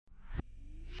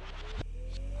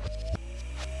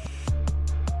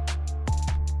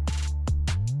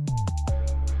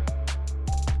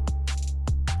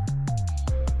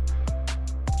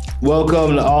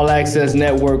Welcome to All Access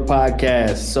Network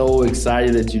Podcast. So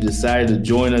excited that you decided to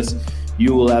join us.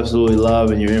 You will absolutely love,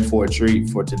 and you're in for a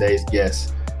treat for today's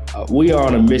guest. We are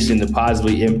on a mission to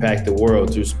positively impact the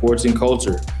world through sports and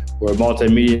culture. We're a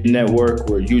multimedia network,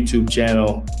 we're a YouTube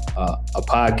channel, a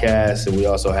podcast, and we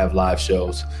also have live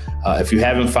shows. If you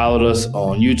haven't followed us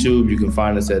on YouTube, you can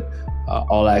find us at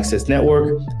All Access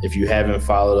Network. If you haven't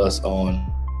followed us on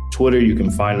Twitter, you can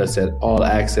find us at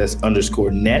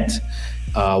allaccess_net.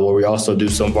 Where we also do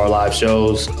some of our live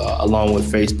shows along with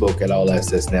Facebook at All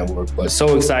Access Network. But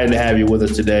so excited to have you with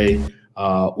us today.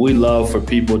 We love for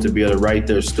people to be able to write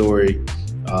their story,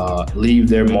 leave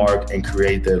their mark, and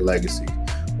create their legacy.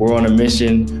 We're on a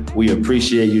mission. We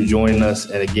appreciate you joining us.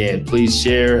 And again, please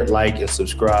share, like, and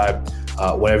subscribe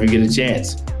whenever you get a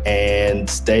chance. And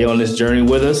stay on this journey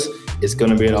with us. It's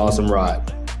going to be an awesome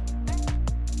ride.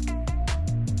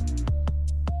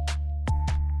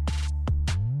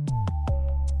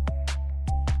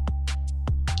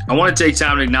 I want to take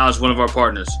time to acknowledge one of our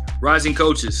partners, Rising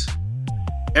Coaches.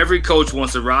 Every coach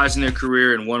wants to rise in their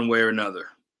career in one way or another.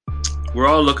 We're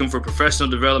all looking for professional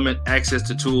development, access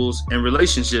to tools, and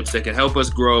relationships that can help us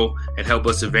grow and help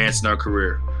us advance in our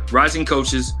career. Rising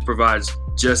Coaches provides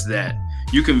just that.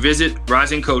 You can visit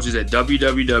Rising Coaches at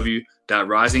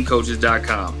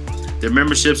www.risingcoaches.com. Their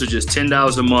memberships are just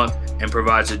 $10 a month and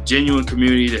provides a genuine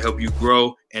community to help you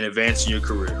grow and advance in your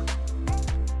career.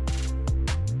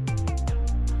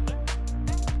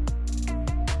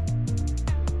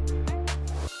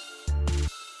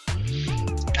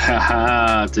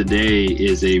 Today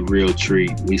is a real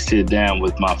treat. We sit down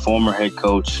with my former head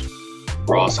coach,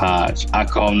 Ross Hodge. I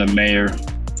call him the mayor,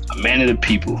 a man of the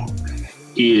people.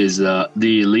 He is the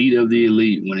elite of the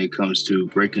elite when it comes to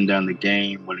breaking down the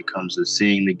game, when it comes to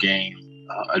seeing the game,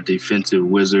 a defensive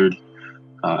wizard,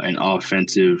 an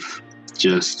offensive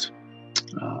I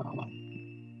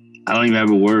don't even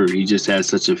have a word. He just has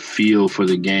such a feel for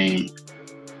the game.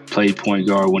 Played point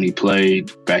guard when he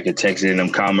played back at Texas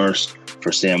A&M Commerce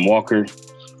for Sam Walker.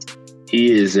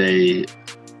 He is he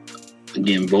was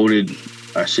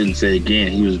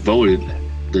voted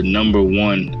the number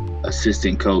one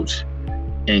assistant coach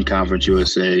in Conference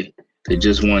USA. They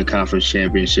just won a conference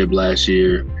championship last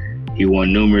year. He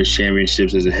won numerous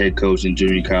championships as a head coach in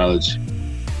junior college.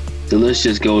 The list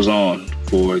just goes on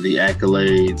for the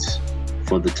accolades,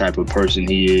 for the type of person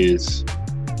he is,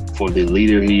 for the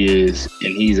leader he is,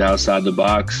 and he's outside the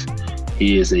box.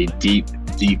 He is a deep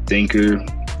thinker.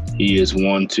 He is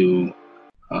one to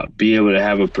be able to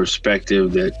have a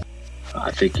perspective that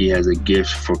I think he has a gift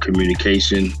for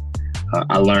communication.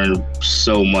 I learned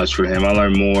so much from him. I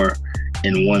learned more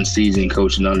in one season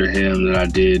coaching under him than I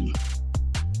did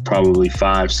probably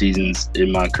 5 seasons in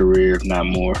my career, if not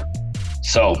more.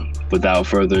 So without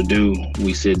further ado,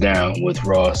 we sit down with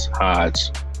Ross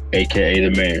Hodge, a.k.a.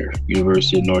 the mayor,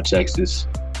 University of North Texas,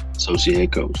 associate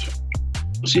head coach.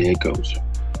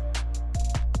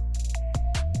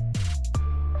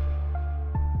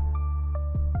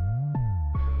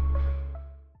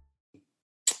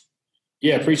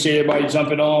 Yeah, appreciate everybody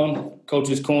jumping on.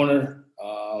 Coach's Corner,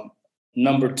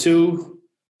 number 2.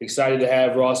 Excited to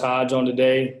have Ross Hodge on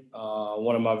today,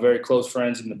 one of my very close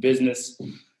friends in the business.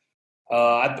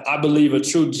 I believe a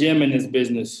true gem in this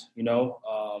business,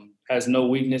 has no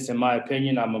weakness in my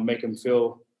opinion. I'm going to make him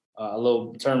feel a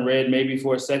little turn red maybe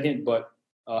for a second, but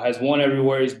has won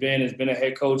everywhere he's been. Has been a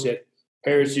head coach at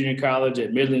Paris Junior College,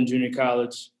 at Midland Junior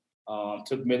College,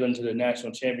 took Midland to the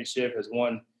national championship, has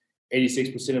won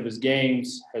 86% of his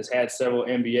games, has had several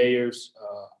NBAers,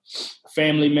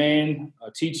 family man, a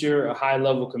teacher, a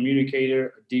high-level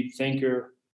communicator, a deep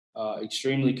thinker,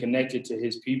 extremely connected to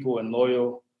his people and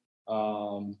loyal,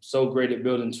 so great at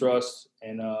building trust,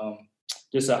 and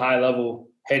just a high-level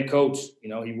head coach.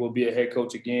 He will be a head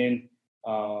coach again,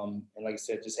 and like I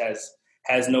said, just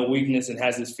has no weakness and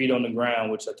has his feet on the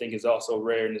ground, which I think is also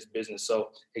rare in this business. So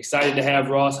excited to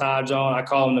have Ross Hodge on. I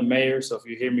call him the mayor, so if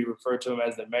you hear me refer to him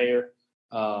as the mayor,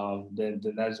 then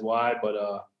that's why. But,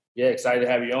 excited to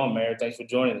have you on, Mayor. Thanks for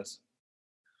joining us.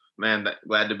 Man,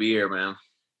 glad to be here, man.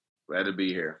 Glad to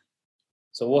be here.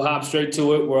 So we'll hop straight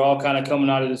to it. We're all kind of coming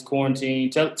out of this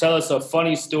quarantine. Tell us a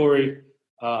funny story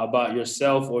about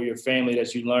yourself or your family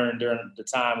that you learned during the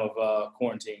time of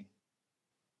quarantine.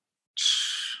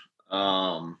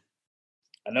 I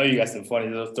know you got some funny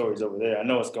little stories over there. I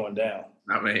know what's going down.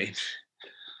 I mean,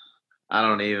 I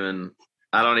don't even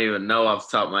know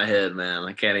off the top of my head, man.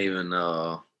 I can't even.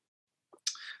 I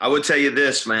would tell you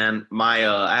this, man. I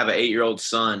have an 8-year-old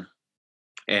son,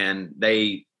 and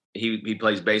he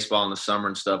plays baseball in the summer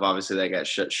and stuff. Obviously, that got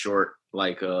shut short,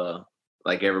 like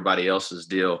everybody else's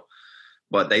deal.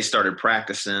 But they started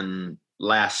practicing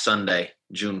last Sunday,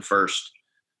 June 1st.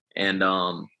 And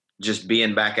just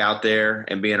being back out there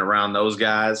and being around those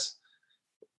guys,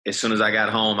 as soon as I got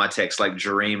home, I text like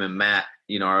Jareem and Matt,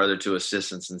 our other two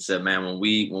assistants, and said, man, when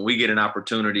we get an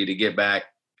opportunity to get back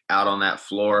out on that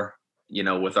floor,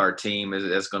 with our team,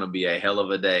 it's going to be a hell of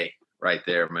a day right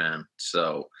there, man.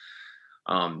 So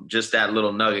just that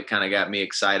little nugget kind of got me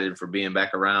excited for being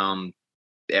back around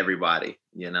everybody,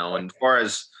 and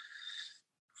as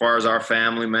far as our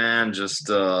family, man, just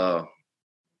no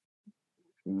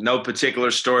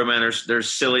particular story, man.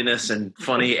 There's silliness and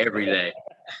funny every day.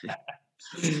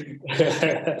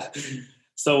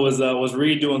 So was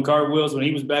Reed doing cartwheels when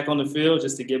he was back on the field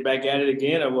just to get back at it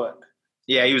again, or what?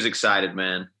 Yeah, he was excited,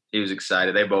 man. He was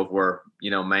excited. They both were.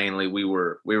 Mainly we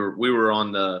were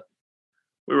on the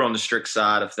strict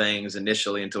side of things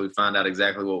initially until we found out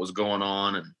exactly what was going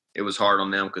on, and it was hard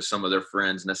on them because some of their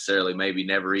friends necessarily maybe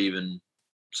never even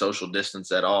social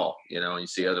distance at all. You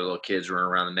see other little kids running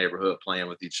around the neighborhood playing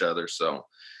with each other. So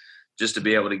just to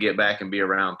be able to get back and be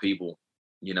around people,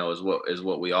 is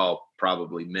what we all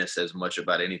probably miss as much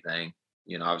about anything.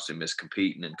 Obviously miss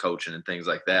competing and coaching and things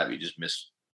like that. But you just miss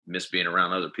being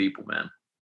around other people, man.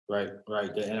 Right.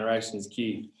 The interaction is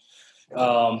key.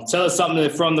 Tell us something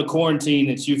from the quarantine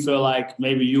that you feel like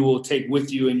maybe you will take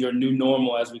with you in your new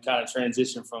normal as we kind of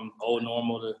transition from old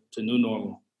normal to new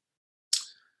normal.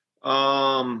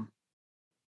 I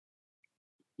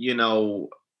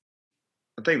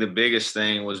think the biggest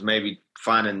thing was maybe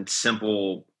finding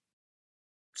simple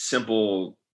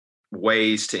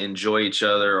ways to enjoy each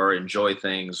other or enjoy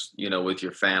things, with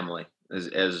your family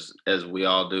as we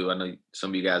all do. I know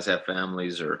some of you guys have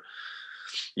families, or,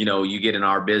 you get in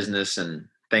our business and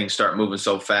things start moving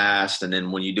so fast. And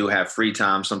then when you do have free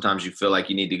time, sometimes you feel like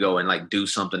you need to go and like do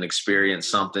something, experience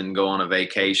something, go on a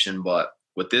vacation. But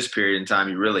with this period in time,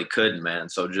 you really couldn't, man.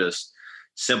 So just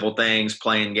simple things,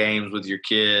 playing games with your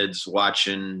kids,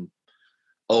 watching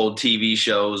old TV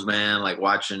shows, man, like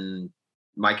watching.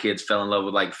 My kids fell in love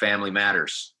with like Family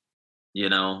Matters,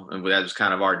 and that was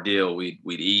kind of our deal. We'd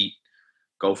eat,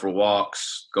 go for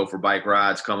walks, go for bike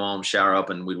rides, come home, shower up,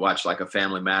 and we'd watch like a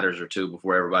Family Matters or two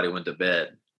before everybody went to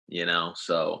bed,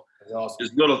 So that's awesome.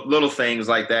 Just little things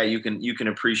like that you can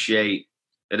appreciate.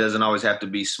 It doesn't always have to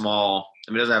be small.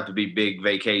 It doesn't have to be big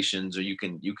vacations, or you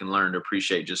can learn to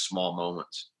appreciate just small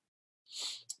moments.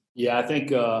 Yeah, I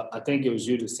think it was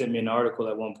you that sent me an article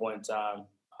at one point in time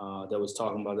that was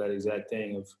talking about that exact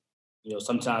thing of,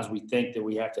 sometimes we think that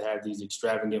we have to have these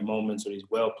extravagant moments or these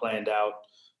well planned out,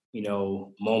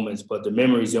 moments, but the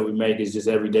memories that we make is just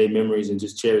everyday memories and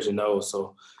just cherishing those.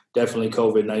 So definitely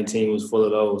COVID-19 was full of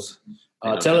those.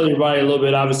 Tell everybody a little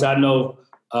bit. Obviously, I know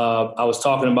I was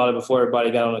talking about it before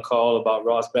everybody got on the call about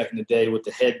Ross back in the day with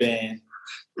the headband.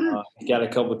 He got a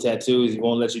couple tattoos he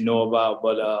won't let you know about,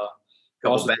 but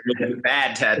couple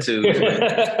bad tattoos.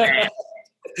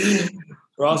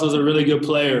 Ross was a really good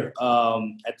player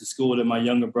at the school that my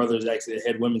younger brother is actually the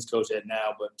head women's coach at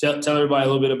now. But tell everybody a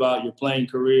little bit about your playing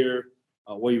career,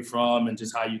 where you're from, and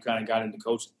just how you kind of got into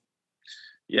coaching.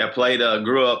 Yeah,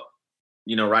 grew up,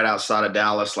 right outside of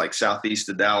Dallas, like southeast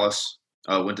of Dallas.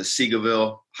 Went to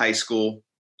Seagoville High School.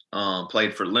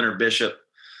 Played for Leonard Bishop,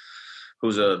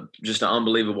 who's just an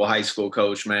unbelievable high school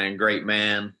coach, man. Great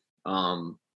man.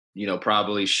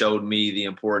 Probably showed me the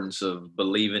importance of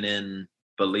believing in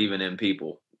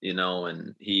people,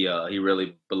 and he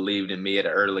really believed in me at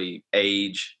an early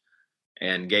age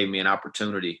and gave me an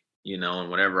opportunity,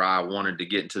 and whenever I wanted to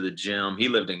get into the gym, he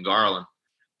lived in Garland,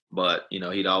 but,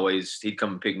 he'd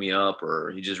come and pick me up,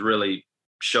 or he just really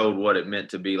showed what it meant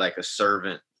to be like a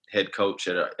servant head coach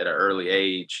at an early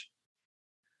age.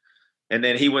 And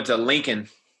then he went to Lincoln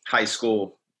High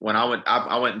School. When I went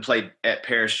and played at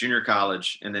Paris Junior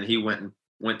College, and then he went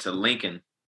to Lincoln.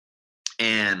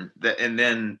 And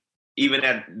then even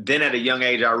at a young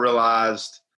age, I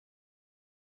realized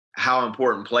how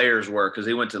important players were, because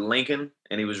he went to Lincoln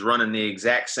and he was running the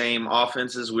exact same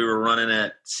offenses we were running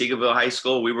at Seagoville High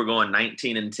School. We were going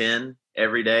 19-10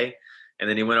 every day. And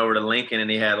then he went over to Lincoln and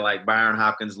he had like Byron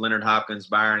Hopkins, Leonard Hopkins,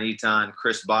 Byron Eaton,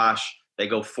 Chris Bosch. They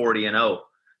go 40-0,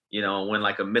 and win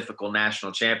like a mythical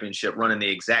national championship running the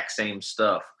exact same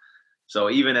stuff. So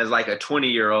even as like a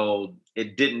 20-year-old,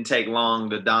 it didn't take long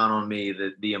to dawn on me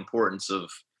the importance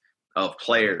of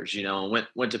players.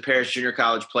 Went to Paris Junior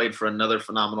College, played for another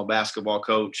phenomenal basketball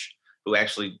coach who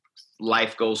actually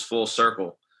life goes full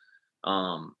circle.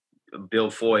 Bill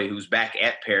Foy, who's back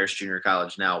at Paris Junior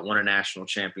College now, won a national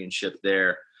championship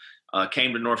there.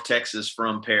 Came to North Texas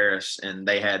from Paris, and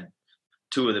they had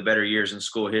two of the better years in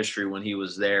school history when he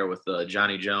was there with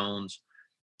Johnny Jones.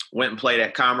 Went and played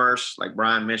at Commerce, like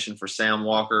Brian mentioned, for Sam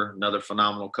Walker, another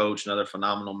phenomenal coach, another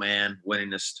phenomenal man,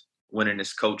 winningest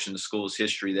coach in the school's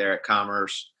history there at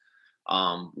Commerce.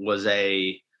 Was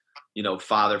a,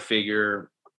 father figure,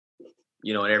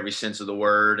 in every sense of the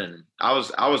word. And I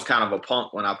was kind of a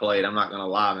punk when I played. I'm not going to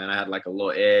lie, man. I had like a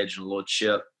little edge and a little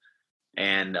chip.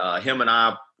 And him and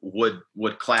I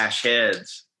would clash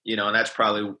heads, and that's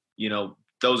probably,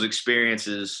 those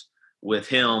experiences with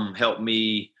him helped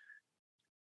me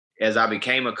as I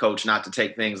became a coach, not to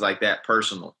take things like that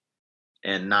personal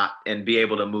and be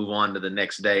able to move on to the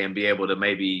next day and be able to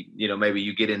maybe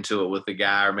you get into it with the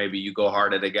guy, or maybe you go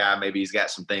hard at a guy. Maybe he's got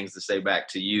some things to say back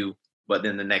to you, but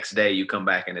then the next day you come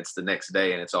back and it's the next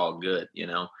day and it's all good,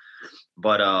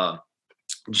 but,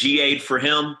 GA'd for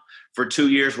him for 2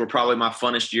 years were probably my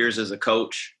funnest years as a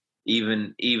coach,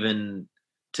 even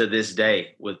to this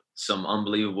day, with some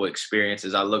unbelievable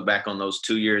experiences. I look back on those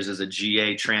 2 years as a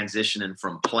GA, transitioning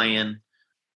from playing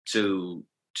to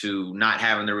not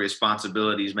having the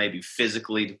responsibilities, maybe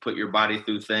physically, to put your body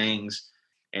through things,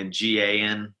 and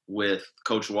GAing with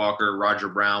Coach Walker. Roger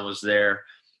Brown was there,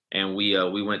 and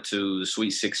we went to the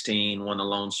Sweet 16, won the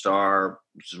Lone Star,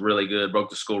 which was really good, broke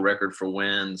the school record for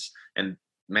wins. And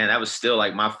man, that was still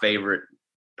like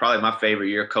probably my favorite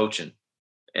year coaching.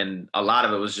 And a lot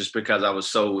of it was just because I was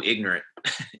so ignorant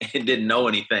and didn't know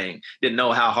anything, didn't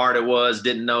know how hard it was,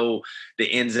 didn't know the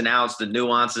ins and outs, the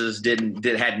nuances,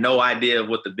 had no idea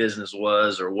what the business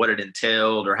was or what it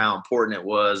entailed or how important it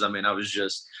was. I mean, I was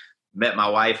just met my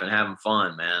wife and having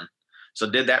fun, man. So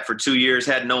did that for 2 years,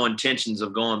 had no intentions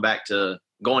of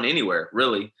going anywhere,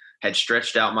 really. Had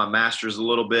stretched out my master's a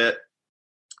little bit.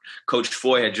 Coach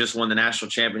Foy had just won the national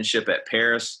championship at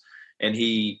Paris. And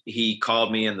he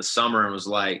called me in the summer and was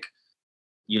like,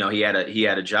 he had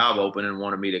a job open and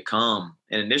wanted me to come.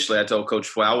 And initially I told Coach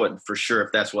Foy I wasn't for sure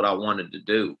if that's what I wanted to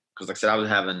do. Because like I said, I was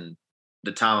having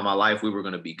the time of my life. We were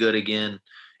going to be good again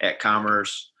at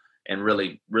Commerce and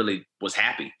really, really was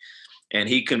happy. And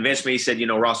he convinced me, he said,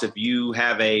 Ross, if you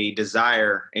have a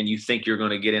desire and you think you're going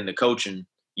to get into coaching,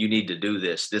 you need to do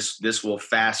this. This will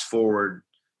fast forward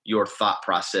your thought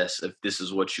process if this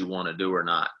is what you want to do or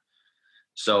not.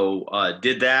 So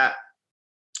did that.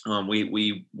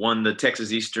 We won the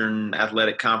Texas Eastern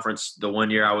Athletic Conference the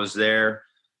 1 year I was there,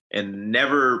 and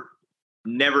never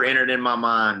entered in my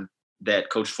mind that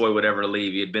Coach Foy would ever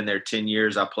leave. He had been there 10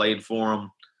 years. I played for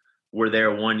him. We're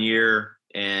there 1 year,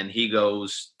 and he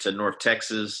goes to North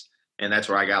Texas, and that's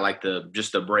where I got like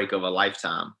the break of a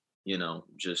lifetime,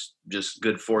 just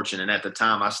good fortune. And at the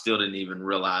time, I still didn't even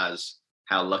realize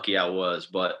how lucky I was,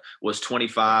 but was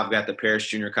 25, got the Paris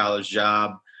Junior College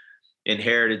job,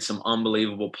 inherited some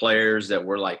unbelievable players that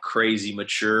were like crazy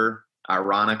mature.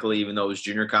 Ironically, even though it was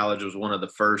junior college, was one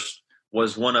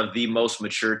of the most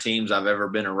mature teams I've ever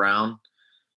been around.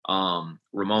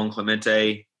 Ramon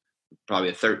Clemente, probably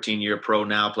a 13-year pro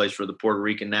now, plays for the Puerto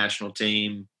Rican national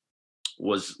team,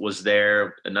 was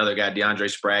there. Another guy,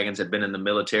 DeAndre Spraggins, had been in the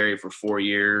military for 4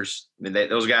 years. I mean,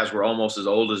 those guys were almost as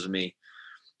old as me.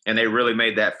 And they really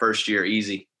made that first year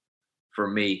easy for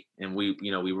me. And we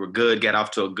were good, got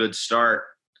off to a good start.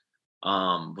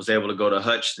 Was able to go to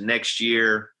Hutch the next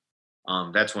year.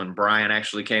 That's when Brian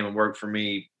actually came and worked for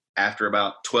me after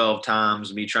about 12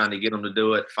 times, me trying to get him to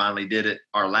do it. Finally did it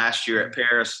our last year at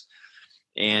Paris.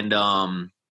 And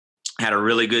had a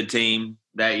really good team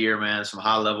that year, man, some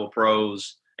high-level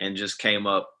pros, and just came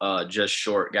up just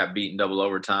short, got beaten double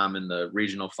overtime in the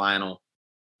regional final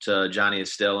to Johnny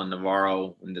Estelle and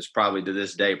Navarro, and it's probably to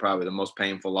this day probably the most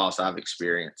painful loss I've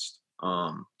experienced.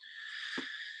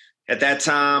 At that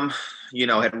time,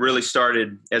 had really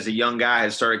started as a young guy,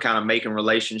 had started kind of making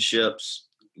relationships,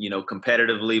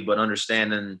 competitively, but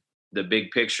understanding the big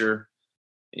picture,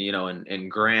 and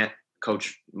Grant,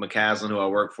 Coach McCaslin, who I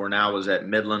work for now, was at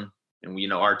Midland,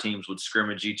 and our teams would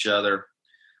scrimmage each other.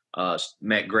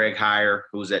 Met Greg Heyer,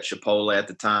 who was at Chipola at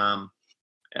the time.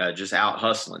 Just out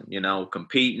hustling,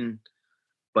 competing,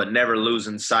 but never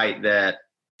losing sight that,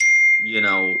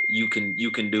 you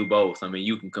can do both. I mean,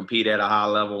 you can compete at a high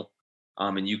level,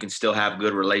 and you can still have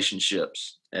good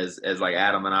relationships, as like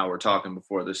Adam and I were talking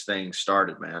before this thing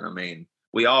started, man. I mean,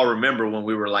 we all remember when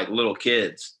we were like little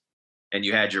kids and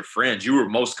you had your friends. You were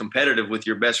most competitive with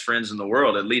your best friends in the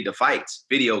world. It lead to fights,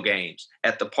 video games,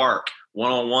 at the park,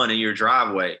 one-on-one in your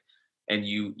driveway. And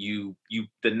you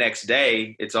the next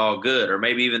day it's all good, or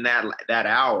maybe even that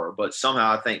hour. But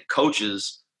somehow I think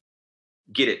coaches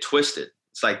get it twisted.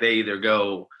 It's like they either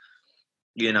go,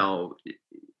 they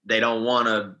don't want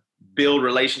to build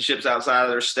relationships outside of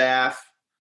their staff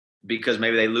because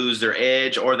maybe they lose their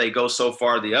edge, or they go so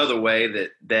far the other way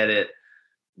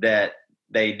that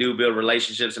they do build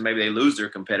relationships and maybe they lose their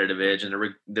competitive edge. And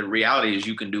the reality is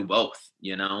you can do both,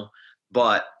 you know.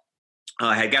 But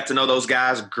I had got to know those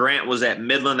guys. Grant was at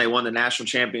Midland. They won the national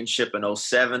championship in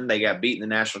 2007. They got beat in the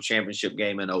national championship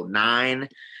game in 2009.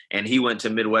 And he went to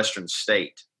Midwestern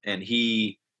State. And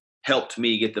he helped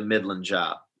me get the Midland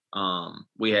job.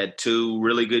 We had 2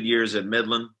 really good years at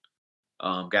Midland.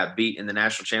 Got beat in the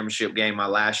national championship game my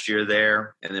last year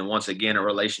there. And then once again, a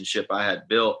relationship I had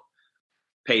built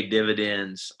paid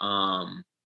dividends.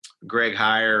 Greg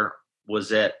Heyer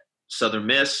was at Southern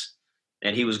Miss,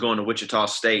 and he was going to Wichita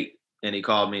State. And he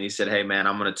called me and he said, "Hey, man,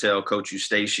 I'm going to tell Coach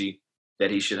Eustace that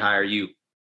he should hire you."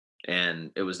 And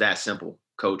it was that simple.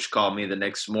 Coach called me the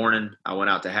next morning. I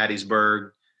went out to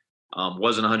Hattiesburg.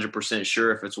 Wasn't 100%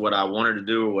 sure if it's what I wanted to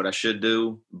do or what I should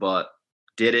do, but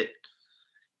did it.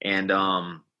 And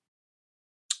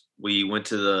we went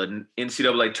to the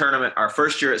NCAA tournament our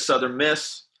first year at Southern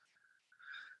Miss.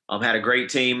 Had a great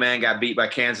team, man. Got beat by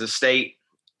Kansas State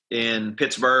in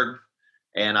Pittsburgh.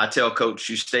 And I tell Coach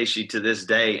Eustace to this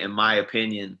day, in my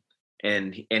opinion,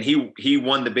 and he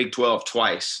won the Big 12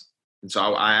 twice. And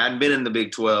so I hadn't been in the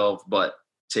Big 12, but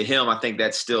to him, I think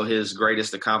that's still his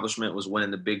greatest accomplishment was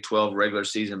winning the Big 12 regular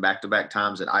season back-to-back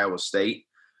times at Iowa State.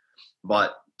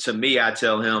 But to me, I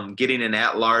tell him getting an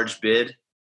at-large bid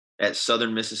at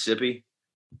Southern Mississippi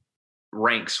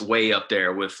ranks way up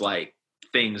there with, like,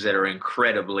 things that are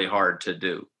incredibly hard to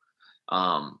do.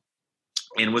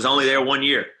 And was only there 1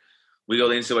 year. We go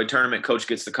to the NCAA tournament. Coach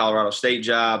gets the Colorado State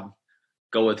job.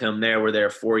 Go with him there. We're there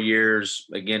 4 years.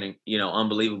 Again, you know,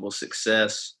 unbelievable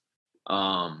success.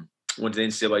 Went to the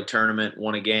NCAA tournament,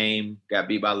 won a game, got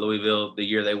beat by Louisville the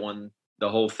year they won the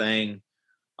whole thing.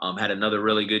 Had another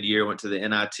really good year, went to the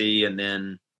NIT. And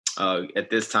then at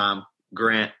this time,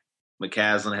 Grant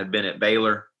McCaslin had been at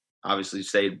Baylor. Obviously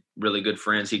stayed really good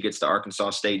friends. He gets the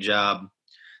Arkansas State job.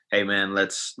 Hey, man,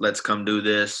 let's come do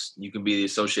this. You can be the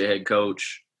associate head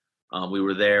coach. We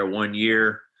were there 1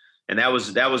 year. And that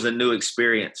was a new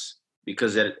experience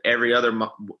because at every other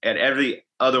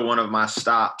one of my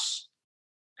stops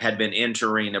had been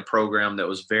entering a program that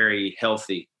was very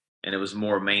healthy, and it was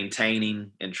more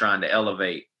maintaining and trying to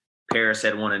elevate. Paris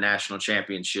had won a national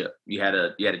championship. You had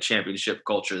a championship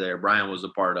culture there. Brian was a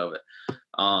part of it.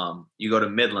 You go to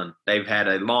Midland, they've had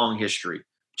a long history,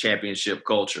 championship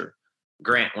culture.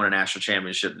 Grant won a national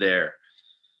championship there.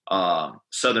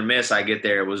 Southern Miss, I get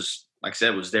there, was, like I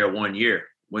said, was there 1 year.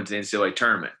 Went to the NCAA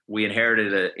tournament. We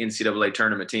inherited an NCAA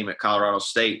tournament team at Colorado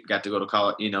State. Got to go to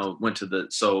college,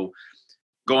 so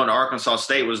going to Arkansas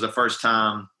State was the first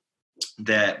time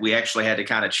that we actually had to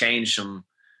kind of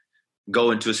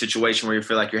go into a situation where you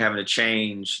feel like you're having to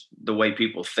change the way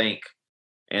people think.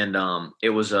 And it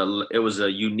was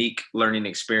a unique learning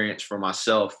experience for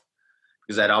myself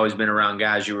because I'd always been around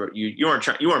guys. You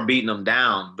weren't beating them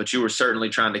down, but you were certainly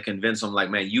trying to convince them,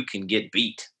 like, man, you can get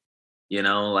beat,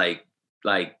 you're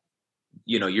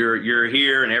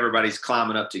here and everybody's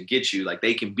climbing up to get you. Like,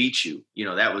 they can beat you.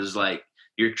 That was like,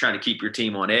 you're trying to keep your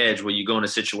team on edge. When you go in a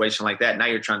situation like that, now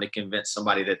you're trying to convince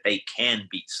somebody that they can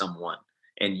beat someone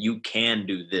and you can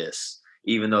do this,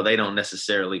 even though they don't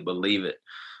necessarily believe it.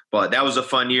 But that was a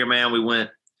fun year, man. We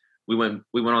went on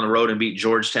the road and beat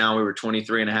Georgetown. We were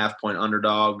 23.5-point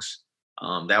underdogs.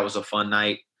 That was a fun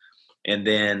night. And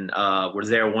then we're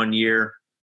there 1 year,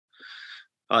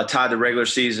 tied the regular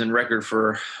season record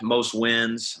for most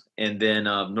wins. And then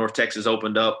North Texas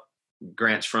opened up.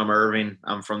 Grant's from Irving.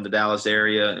 I'm from the Dallas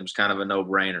area. It was kind of a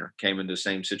no-brainer. Came into the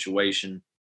same situation,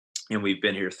 and we've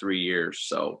been here 3 years.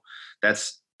 So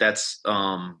that's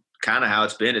kind of how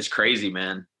it's been. It's crazy,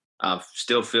 man. I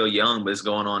still feel young, but it's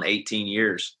going on 18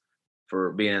 years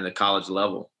for being in the college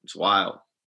level. It's wild.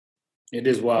 It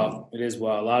is wild. It is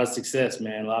wild. A lot of success,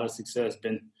 man. A lot of success.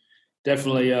 Been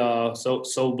definitely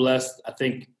so blessed. I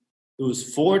think it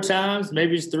was 4 times,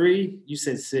 maybe it's 3. You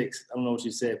said 6. I don't know what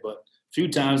you said, but few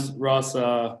times Ross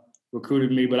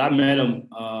recruited me, but I met him.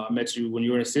 I met you when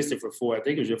you were an assistant for 4. I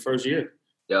think it was your first year.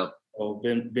 Yeah. So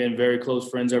been very close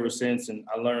friends ever since, and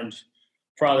I learned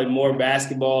probably more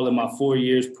basketball in my 4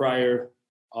 years prior,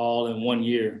 all in 1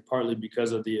 year, partly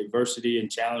because of the adversity and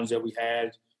challenge that we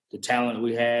had, the talent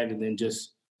we had, and then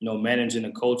just managing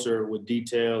the culture with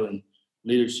detail and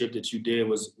leadership that you did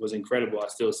was incredible. I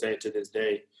still say it to this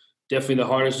day. Definitely the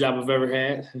hardest job I've ever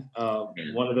had.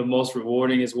 One of the most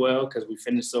rewarding as well because we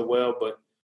finished so well. But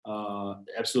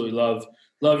absolutely love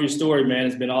your story, man.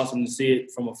 It's been awesome to see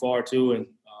it from afar too, and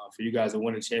for you guys to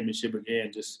win a championship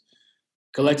again. Just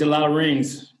collecting a lot of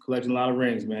rings,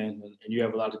 man. And you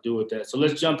have a lot to do with that. So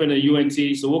let's jump into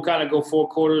UNT. So we'll kind of go 4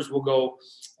 quarters. We'll go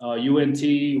UNT.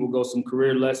 We'll go some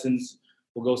career lessons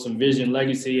we'll go some vision,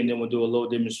 legacy, and then we'll do a little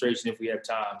demonstration if we have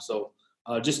time. So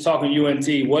just talking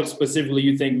UNT, what specifically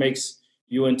you think makes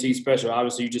UNT special?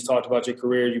 Obviously, you just talked about your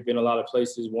career. You've been a lot of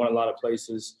places, won a lot of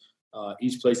places.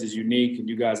 Each place is unique, and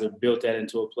you guys have built that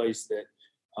into a place that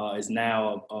is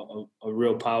now a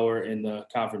real power in the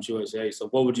Conference USA. So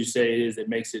what would you say it is that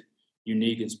makes it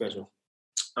unique and special?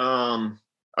 I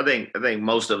think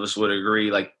most of us would agree,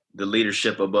 like the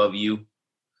leadership above you,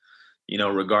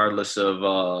 regardless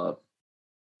of,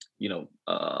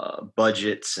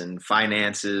 budgets and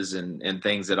finances and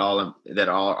things that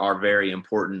are very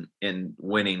important in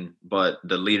winning. But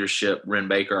the leadership, Ren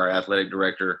Baker, our athletic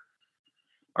director,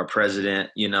 our president,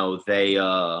 they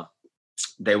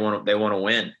want to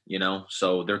win,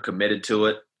 so they're committed to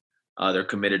it. They're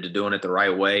committed to doing it the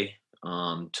right way,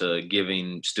 to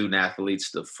giving student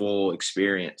athletes the full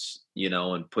experience,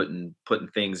 and putting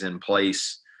things in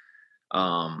place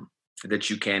that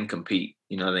you can compete.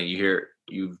 I think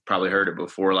you've probably heard it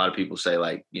before. A lot of people say,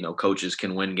 like, coaches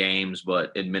can win games,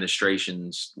 but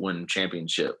administrations win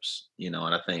championships, and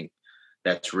I think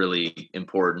that's really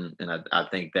important. And I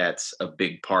think that's a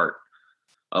big part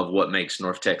of what makes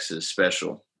North Texas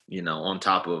special, on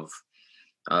top of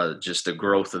just the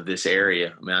growth of this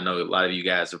area. I mean, I know a lot of you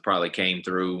guys have probably came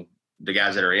through, the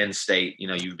guys that are in state,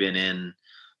 you've been in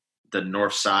the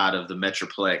north side of the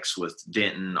Metroplex with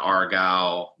Denton,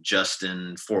 Argyle,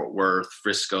 Justin, Fort Worth,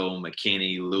 Frisco,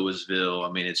 McKinney, Louisville.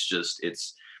 I mean,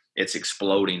 it's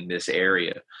exploding, this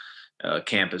area.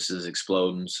 Campus is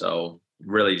exploding. So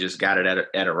really just got it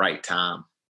at a right time.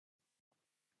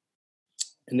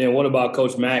 And then what about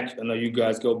Coach Mack? I know you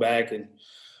guys go back and,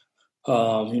 I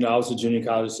was a junior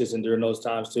college assistant during those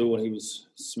times too, when he was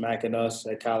smacking us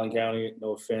at Collin County,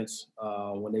 no offense,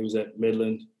 when he was at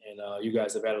Midland. And you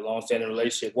guys have had a long-standing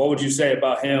relationship. What would you say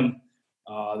about him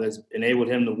that's enabled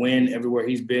him to win everywhere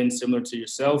he's been, similar to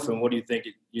yourself? And what do you think,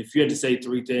 if you had to say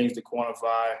three things to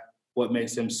quantify what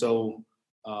makes him so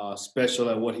special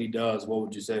at what he does, what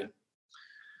would you say?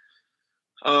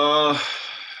 I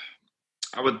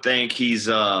would think he's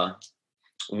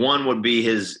one would be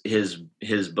his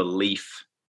belief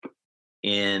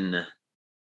in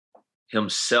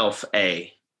himself,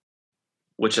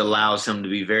 which allows him to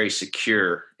be very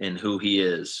secure in who he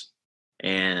is.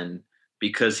 And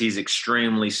because he's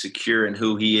extremely secure in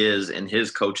who he is and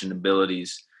his coaching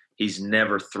abilities, he's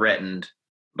never threatened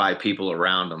by people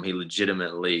around him. He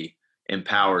legitimately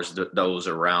empowers those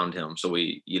around him. So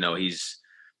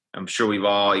I'm sure we've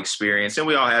all experienced, and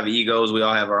we all have egos. We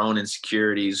all have our own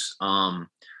insecurities.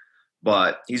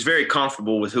 But he's very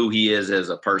comfortable with who he is as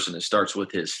a person. It starts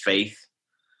with his faith.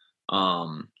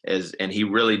 And he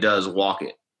really does walk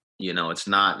it. It's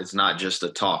not just a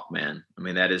talk, man. I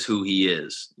mean, that is who he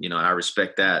is. And I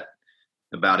respect that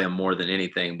about him more than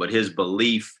anything. But his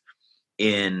belief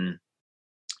in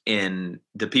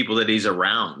the people that he's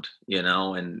around,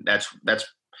 and that's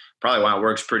probably why it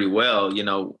works pretty well.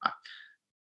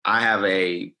 I have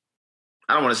I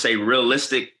don't want to say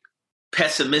realistic,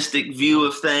 pessimistic view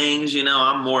of things.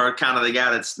 I'm more kind of the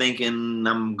guy that's thinking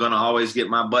I'm going to always get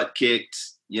my butt kicked,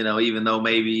 even though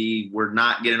maybe we're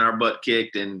not getting our butt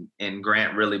kicked, and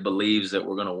Grant really believes that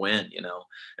we're going to win.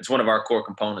 It's one of our core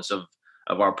components of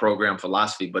our program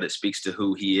philosophy, but it speaks to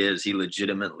who he is. He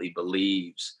legitimately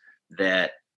believes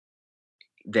that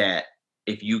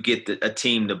if you get a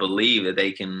team to believe that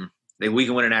we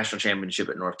can win a national championship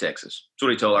at North Texas. That's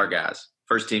what he told our guys.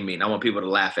 First team meeting. I want people to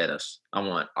laugh at us. I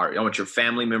want your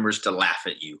family members to laugh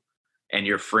at you and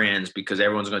your friends, because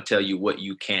everyone's going to tell you what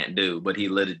you can't do. But he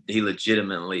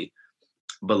legitimately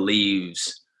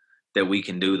believes that we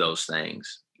can do those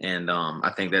things. And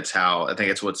I think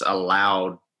that's what's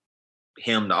allowed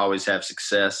him to always have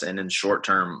success, and in short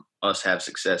term, us have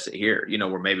success here,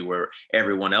 where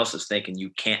everyone else is thinking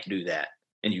you can't do that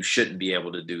and you shouldn't be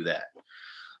able to do that.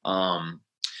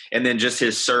 And then just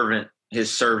his servant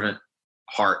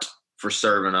heart for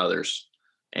serving others.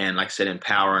 And like I said,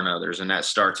 empowering others. And that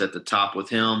starts at the top with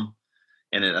him.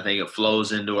 And then I think it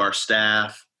flows into our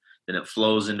staff. Then it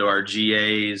flows into our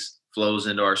GAs, flows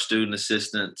into our student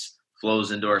assistants,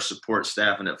 flows into our support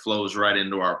staff, and it flows right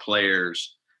into our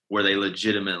players, where they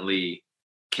legitimately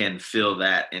can feel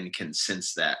that and can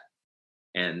sense that.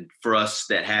 And for us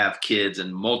that have kids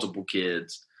and multiple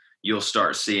kids, you'll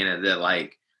start seeing it that,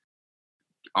 like,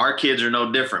 our kids are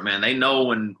no different, man. They know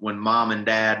when mom and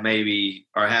dad maybe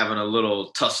are having a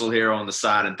little tussle here on the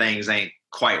side and things ain't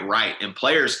quite right. And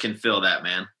players can feel that,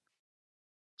 man.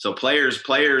 So players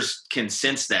can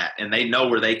sense that, and they know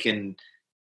where they can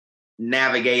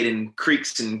navigate in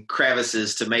creeks and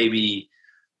crevices to maybe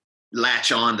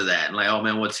latch onto that and like, oh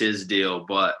man, what's his deal?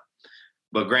 But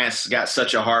Grant's got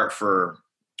such a heart for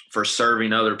for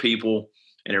serving other people,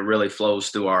 and it really flows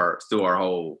through our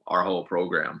whole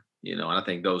program. You know, and I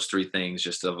think those three things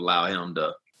just have allowed him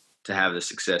to have the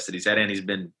success that he's had. And he's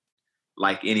been,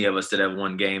 like any of us that have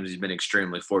won games, he's been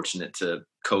extremely fortunate to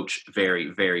coach very,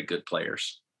 very good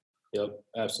players. Yep,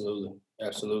 absolutely.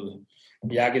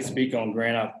 Yeah, I can speak on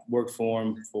Grant. I worked for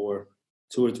him for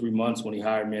 2 or 3 months when he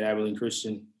hired me at Abilene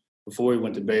Christian before he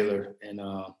went to Baylor. And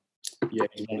yeah,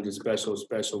 he's one of the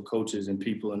special coaches and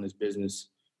people in this business,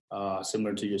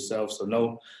 similar to yourself. So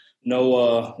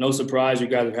no surprise you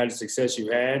guys have had the success you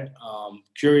had.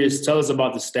 Curious, tell us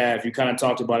about the staff. You kind of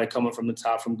talked about it coming from the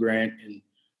top from Grant and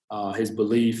his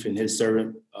belief and his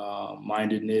servant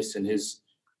mindedness and his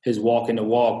walk in the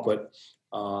walk. But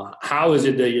how is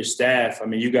it that your staff, I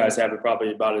mean, you guys have it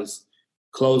probably about as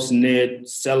close-knit,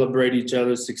 celebrate each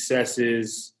other's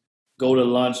successes, go to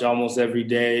lunch almost every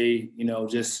day, you know,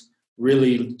 just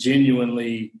really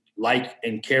genuinely like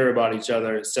and care about each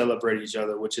other and celebrate each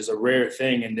other, which is a rare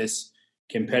thing in this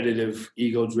competitive,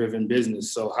 ego-driven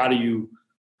business. So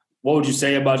what would you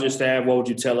say about your staff? What would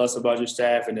you tell us about your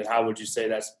staff? And then how would you say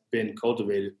that's been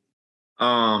cultivated?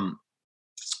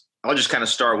 I'll just kind of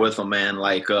start with them, man.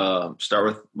 Like,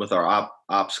 start with our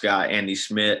ops guy, Andy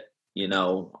Schmidt, you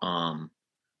know,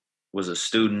 was a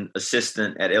student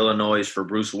assistant at Illinois for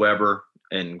Bruce Weber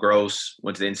and Gross,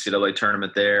 went to the NCAA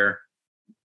tournament there,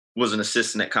 was an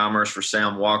assistant at Commerce for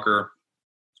Sam Walker,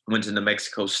 went to New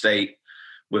Mexico State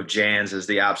with Jans as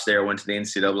the ops there, went to the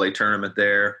NCAA tournament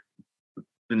there.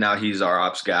 And now he's our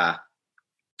ops guy.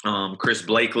 Chris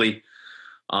Blakely,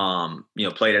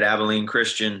 played at Abilene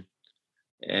Christian,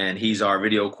 and he's our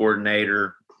video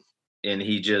coordinator, and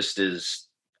he just is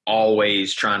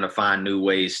always trying to find new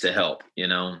ways to help, you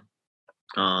know.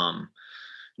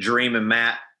 Jareem and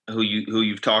Matt, who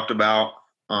you've talked about,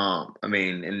 and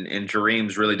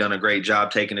Jareem's really done a great job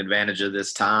taking advantage of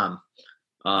this time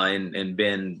and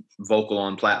been vocal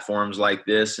on platforms like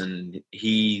this, and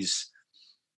he's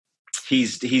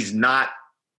not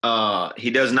he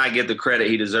does not get the credit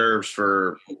he deserves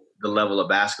for the level of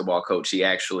basketball coach he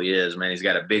actually is, man. He's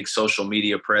got a big social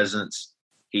media presence.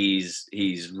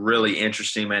 He's really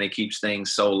interesting, man. He keeps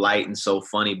things so light and so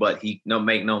funny, but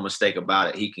make no mistake about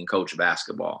it, he can coach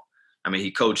basketball. I mean,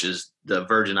 he coaches the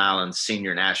Virgin Islands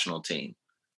senior national team,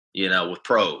 you know, with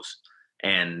pros,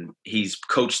 and he's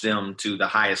coached them to the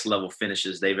highest level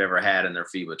finishes they've ever had in their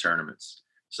FIBA tournaments.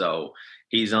 So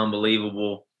he's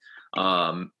unbelievable.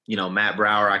 Matt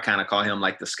Brower, I kind of call him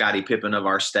like the Scottie Pippen of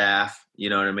our staff. You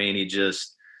know what I mean? He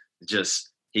just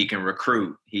he can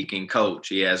recruit, he can coach,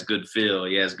 he has good feel,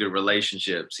 he has good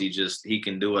relationships. He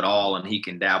can do it all, and he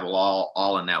can dabble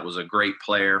all in that. Was a great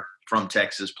player from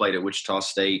Texas, played at Wichita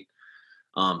State,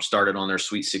 started on their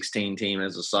Sweet 16 team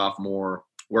as a sophomore,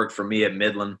 worked for me at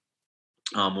Midland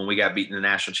when we got beaten in the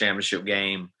national championship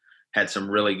game, had some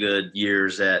really good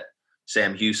years at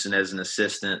Sam Houston as an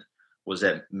assistant, was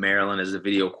at Maryland as the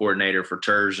video coordinator for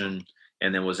Turgeon,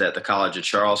 and then was at the College of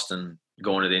Charleston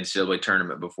going to the NCAA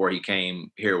tournament before he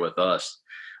came here with us.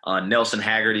 Nelson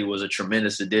Haggerty was a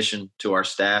tremendous addition to our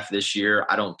staff this year.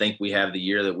 I don't think we have the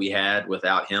year that we had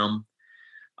without him.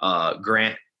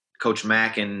 Grant, Coach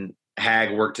Mack, and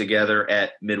Hag worked together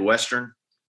at Midwestern,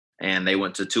 and they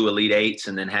went to 2 Elite Eights,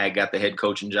 and then Hag got the head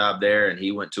coaching job there, and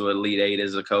he went to Elite Eight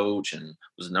as a coach and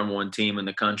was the number 1 team in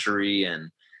the country.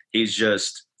 And he's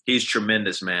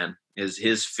tremendous, man.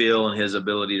 His feel and his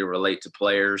ability to relate to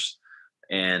players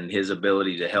and his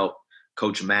ability to help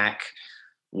Coach Mack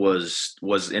was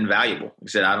invaluable. He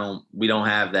said, we don't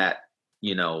have that,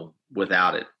 you know,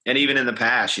 without it. And even in the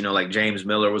past, you know, like James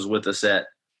Miller was with us at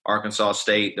Arkansas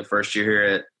State the first year here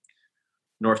at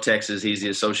North Texas. He's the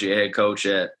associate head coach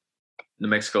at New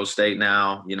Mexico State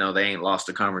now. You know, they ain't lost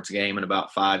a conference game in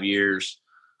about 5 years.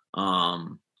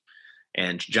 And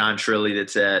John Trilly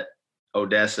that's at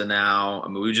Odessa now. I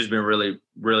mean, we've just been really,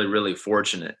 really, really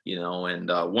fortunate, you know. And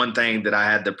one thing that I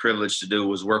had the privilege to do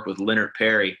was work with Leonard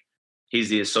Perry. He's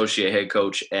the associate head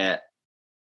coach at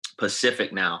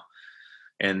Pacific now,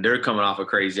 and they're coming off of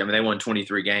crazy. I mean, they won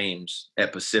 23 games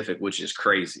at Pacific, which is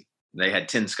crazy. They had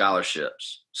 10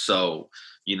 scholarships. So,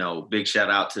 you know, big shout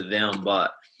out to them.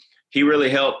 But he really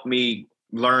helped me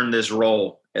learn this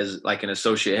role as like an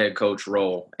associate head coach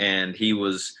role. And he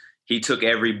took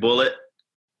every bullet.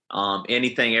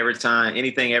 Anything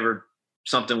ever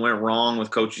something went wrong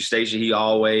with Coach Eustacia, he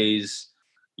always,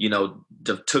 you know,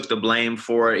 took the blame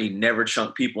for it. He never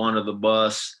chunked people under the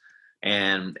bus.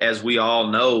 And as we all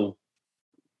know,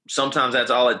 sometimes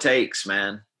that's all it takes,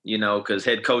 man, you know, because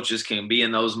head coaches can be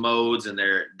in those modes and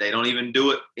they don't even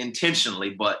do it intentionally,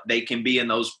 but they can be in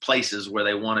those places where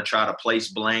they want to try to place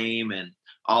blame. And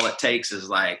all it takes is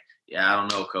like, yeah, I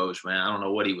don't know, coach, man. I don't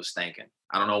know what he was thinking.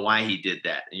 I don't know why he did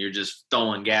that. And you're just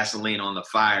throwing gasoline on the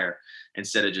fire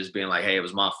instead of just being like, hey, it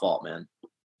was my fault, man.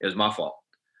 It was my fault.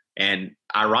 And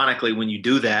ironically, when you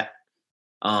do that,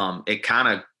 it kind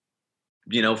of,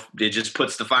 it just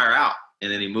puts the fire out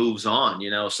and then he moves on,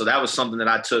 So that was something that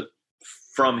I took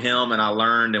from him and I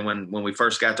learned. And when we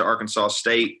first got to Arkansas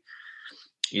State,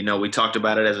 we talked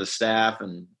about it as a staff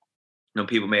and,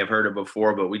 people may have heard it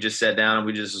before, but we just sat down and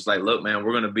we just was like, look, man,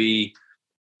 we're going to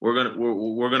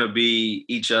be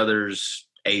each other's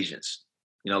agents.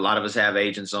 A lot of us have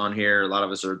agents on here. A lot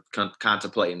of us are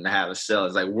contemplating to have a sell.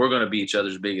 It's like, we're going to be each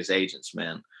other's biggest agents,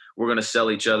 man. We're going to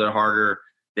sell each other harder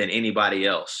than anybody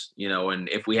else, and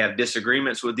if we have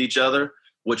disagreements with each other,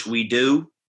 which we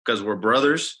do because we're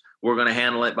brothers, we're going to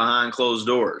handle it behind closed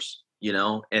doors,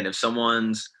 and if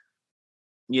someone's,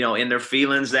 in their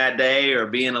feelings that day or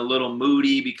being a little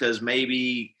moody because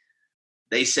maybe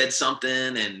they said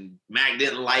something and Mac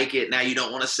didn't like it. Now you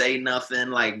don't want to say nothing.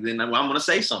 Like, then I'm going to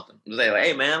say something. Say, like,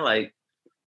 hey, man, like,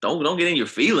 don't get in your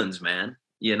feelings, man,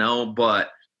 but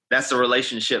that's the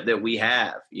relationship that we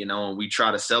have, and we try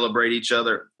to celebrate each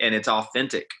other and it's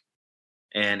authentic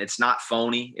and it's not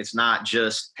phony. It's not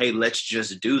just, hey, let's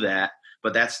just do that.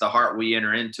 But that's the heart we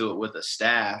enter into it with the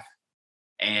staff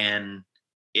and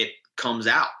it comes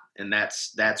out. And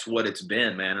that's what it's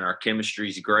been, man. And our chemistry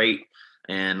is great.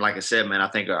 And like I said, man, I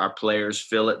think our players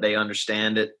feel it. They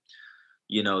understand it.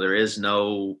 There is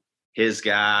no his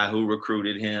guy who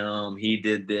recruited him. He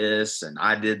did this and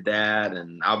I did that.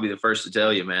 And I'll be the first to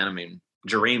tell you, man, I mean,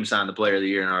 Jareem signed the player of the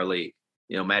year in our league.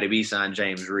 Matty B signed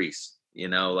James Reese.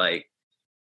 Like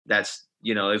that's,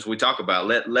 as we talk about,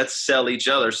 let's sell each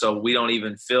other so we don't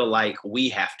even feel like we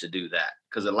have to do that.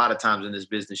 Because a lot of times in this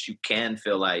business, you can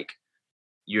feel like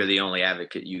you're the only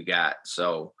advocate you got.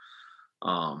 So,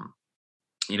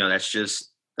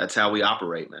 that's how we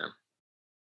operate, man.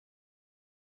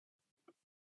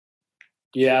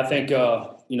 Yeah, I think,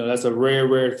 that's a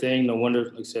rare thing. No wonder,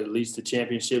 like I said, it leads to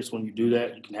championships when you do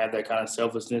that. You can have that kind of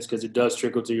selflessness because it does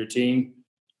trickle to your team.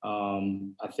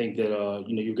 I think that,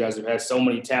 you guys have had so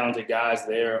many talented guys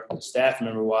there, staff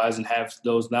member-wise, and have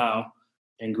those now.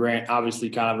 And Grant, obviously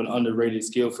kind of an underrated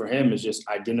skill for him is just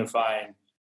identifying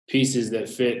pieces that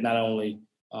fit not only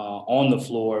on the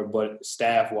floor, but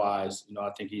staff-wise. I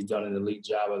think he's done an elite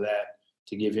job of that,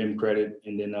 to give him credit.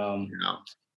 And then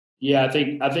yeah, I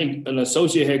think an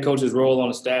associate head coach's role on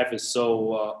the staff is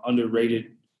so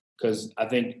underrated because I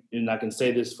think, and I can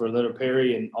say this for Leonard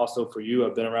Perry and also for you,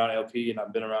 I've been around LP and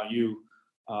I've been around you.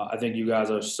 I think you guys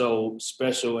are so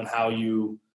special in how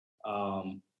you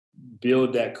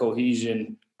build that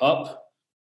cohesion up,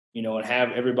 and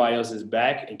have everybody else's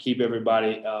back and keep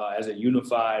everybody as a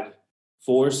unified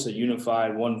force, a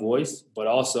unified one voice, but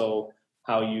also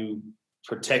how you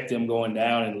protect them going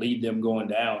down and lead them going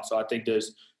down. So I think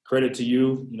there's credit to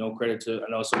you, credit to, I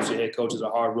know associate head coach is a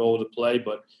hard role to play,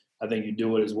 but I think you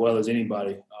do it as well as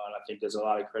anybody. And I think there's a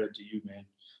lot of credit to you, man.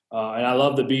 And I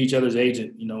love to be each other's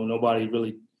agent. Nobody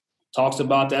really talks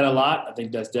about that a lot. I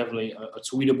think that's definitely a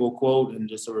tweetable quote and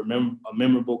just a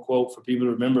memorable quote for people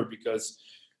to remember because,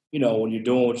 when you're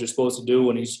doing what you're supposed to do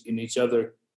and each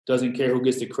other doesn't care who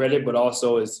gets the credit, but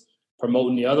also is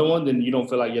promoting the other one, then you don't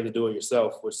feel like you have to do it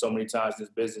yourself, which so many times in this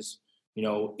business,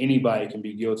 anybody can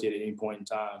be guilty at any point in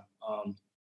time.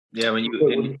 Yeah,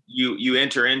 when you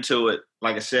enter into it,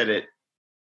 like I said,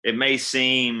 it may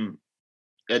seem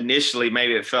initially,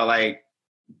 maybe it felt like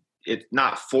it's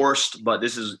not forced, but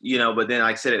this is, but then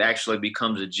like I said, it actually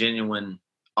becomes a genuine,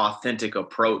 authentic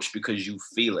approach because you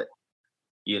feel it,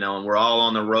 and we're all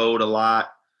on the road a lot,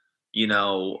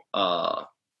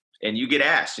 and you get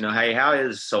asked, hey, how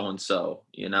is so-and-so,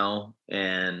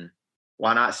 and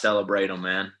why not celebrate them,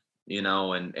 man,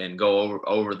 and go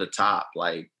over the top.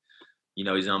 Like,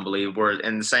 he's unbelievable.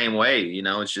 In the same way,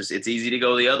 it's easy to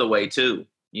go the other way too,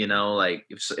 like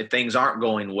if things aren't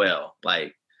going well,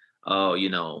 like, oh,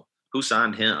 who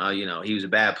signed him? He was a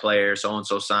bad player.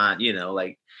 So-and-so signed,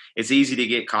 like it's easy to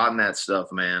get caught in that stuff,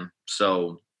 man.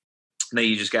 So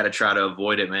you just got to try to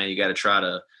avoid it, man. You got to try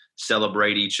to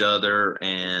celebrate each other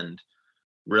and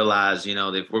realize,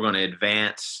 that if we're going to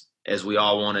advance as we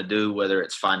all want to do, whether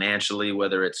it's financially,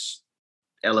 whether it's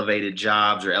elevated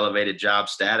jobs or elevated job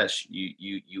status,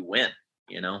 you win,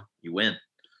 you win.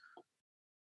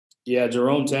 Yeah,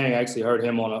 Jerome Tang, I actually heard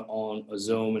him on a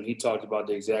Zoom, and he talked about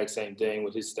the exact same thing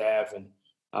with his staff. And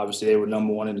obviously, they were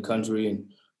number one in the country and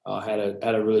had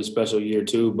a really special year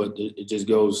too. But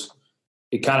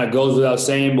it kind of goes without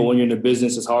saying. But when you're in the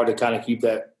business, it's hard to kind of keep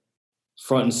that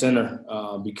front and center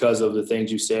because of the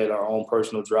things you said, our own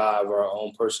personal drive, or our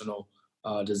own personal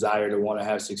desire to want to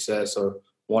have success or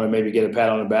want to maybe get a pat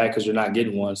on the back because you're not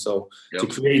getting one. So Yep. to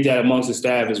create that amongst the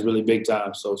staff is really big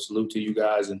time. So salute to you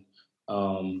guys. And,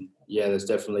 that's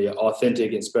definitely an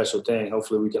authentic and special thing.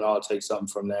 Hopefully we can all take something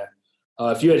from that.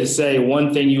 If you had to say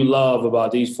one thing you love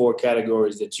about these 4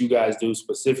 categories that you guys do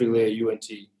specifically at UNT,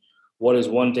 what is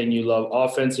one thing you love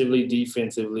offensively,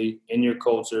 defensively, in your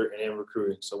culture, and in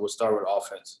recruiting? So we'll start with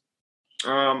offense.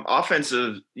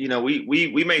 Offensive,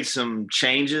 we made some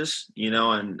changes,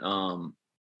 and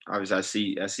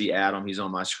obviously I see Adam, he's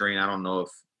on my screen. I don't know if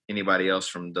anybody else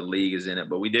from the league is in it,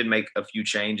 but we did make a few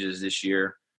changes this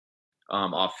year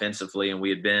offensively, and we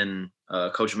had been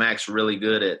Coach Mack's really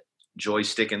good at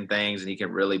joysticking things, and he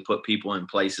can really put people in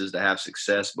places to have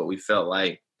success. But we felt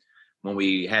like when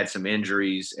we had some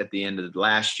injuries at the end of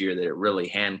last year that it really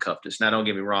handcuffed us. Now, don't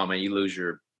get me wrong, man, you lose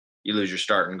your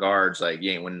starting guards, like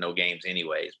you ain't winning no games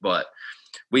anyways. But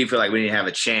we feel like we didn't have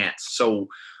a chance. So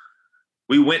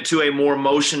we went to a more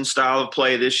motion style of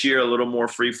play this year, a little more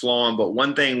free-flowing. But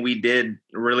one thing we did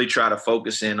really try to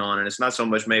focus in on, and it's not so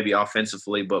much maybe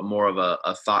offensively, but more of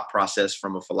a thought process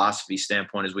from a philosophy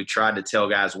standpoint, is we tried to tell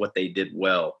guys what they did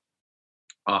well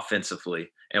offensively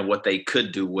and what they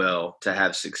could do well to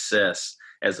have success,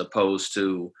 as opposed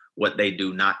to what they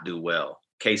do not do well.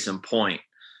 Case in point,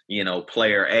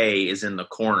 player A is in the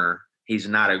corner. He's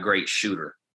not a great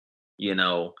shooter.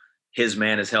 His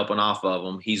man is helping off of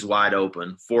him. He's wide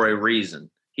open for a reason.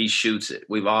 He shoots it.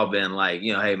 We've all been like,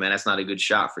 hey, man, that's not a good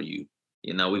shot for you.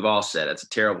 We've all said it's a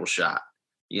terrible shot.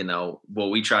 What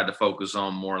we tried to focus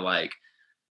on more like,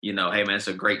 hey, man, it's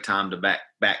a great time to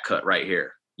back cut right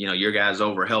here. Your guy's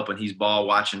over helping. He's ball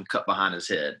watching, cut behind his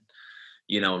head.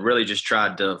 Really just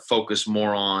tried to focus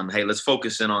more on, hey, let's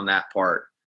focus in on that part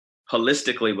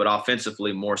holistically, but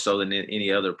offensively more so than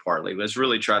any other part. Like, let's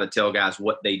really try to tell guys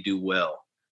what they do well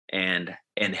and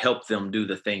help them do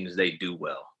the things they do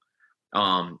well.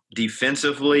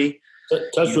 Defensively.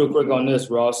 Touch real quick on this,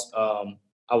 Ross.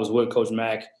 I was with Coach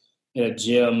Mack in a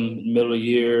gym middle of the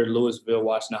year, Louisville,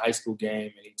 watching a high school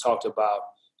game, and he talked about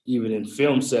even in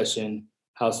film session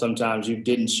how sometimes you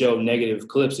didn't show negative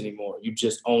clips anymore. You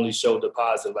just only showed the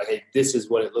positive, like, hey, this is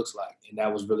what it looks like. And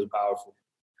that was really powerful.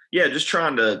 Yeah, just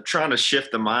trying to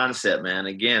shift the mindset, man.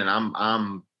 Again,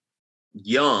 I'm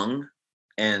young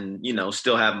and,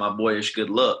 still have my boyish good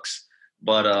looks.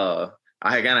 But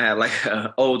I kind of had like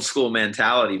an old school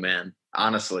mentality, man,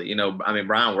 honestly.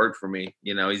 Brian worked for me,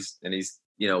 he's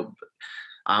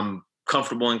I'm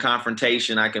comfortable in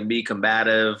confrontation. I can be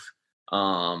combative.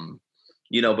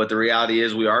 But the reality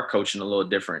is we are coaching a little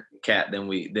different cat than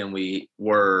we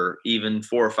were even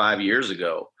 4 or 5 years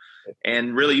ago.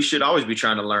 And really, you should always be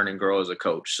trying to learn and grow as a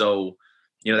coach. So,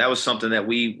 that was something that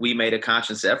we made a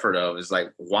conscious effort of, is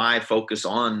like, why focus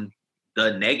on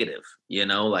the negative?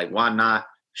 Like, why not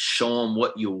show them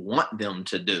what you want them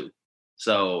to do?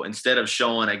 So instead of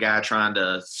showing a guy trying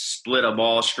to split a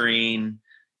ball screen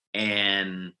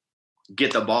and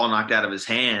get the ball knocked out of his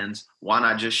hands, why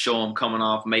not just show him coming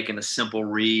off, making a simple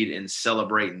read and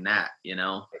celebrating that,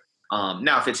 Now,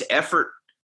 if it's effort,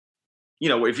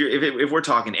 if we're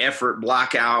talking effort,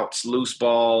 blockouts, loose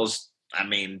balls,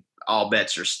 all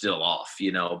bets are still off,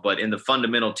 But in the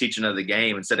fundamental teaching of the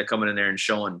game, instead of coming in there and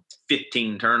showing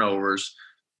 15 turnovers,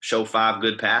 show 5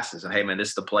 good passes. And, hey, man, this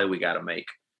is the play we got to make.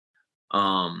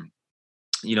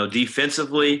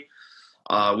 Defensively,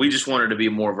 we just wanted to be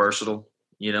more versatile.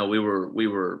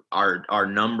 Our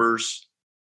numbers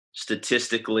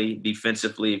statistically,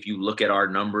 defensively, if you look at our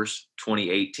numbers,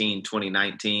 2018,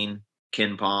 2019,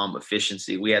 Ken Palm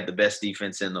efficiency, we had the best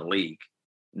defense in the league,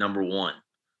 number 1.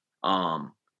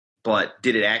 But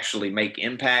did it actually make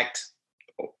impact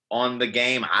on the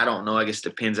game? I don't know. I guess it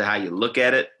depends on how you look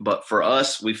at it. But for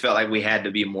us, we felt like we had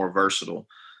to be more versatile.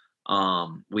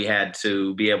 We had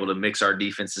to be able to mix our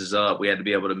defenses up. We had to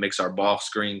be able to mix our ball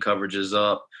screen coverages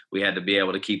up. We had to be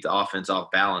able to keep the offense off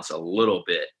balance a little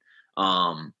bit.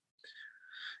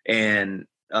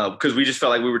 Because we just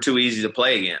felt like we were too easy to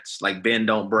play against. Like, bend,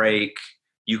 don't break.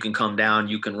 You can come down.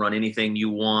 You can run anything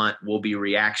you want. We'll be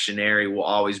reactionary. We'll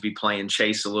always be playing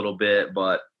chase a little bit,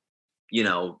 but,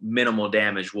 minimal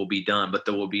damage will be done, but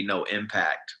there will be no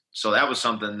impact. So that was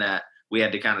something that we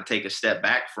had to kind of take a step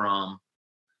back from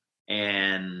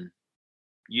and,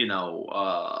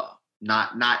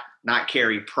 not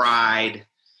carry pride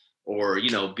or,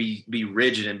 be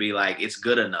rigid and be like, it's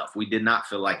good enough. We did not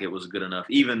feel like it was good enough,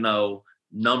 even though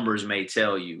numbers may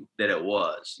tell you that it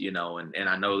was, and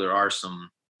I know there are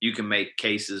you can make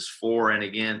cases for and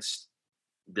against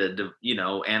the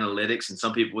analytics. And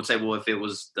some people would say, well, if it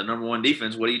was the number 1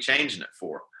 defense, what are you changing it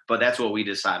for? But that's what we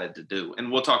decided to do.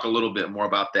 And we'll talk a little bit more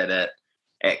about that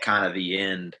at kind of the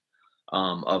end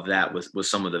of that with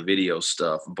some of the video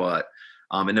stuff. But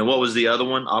and then what was the other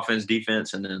one? Offense,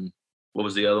 defense, and then what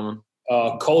was the other one?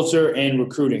 Culture and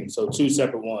recruiting. So two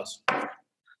separate ones.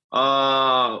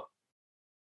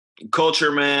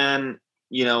 Culture, man,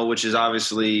 which is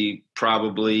obviously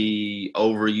probably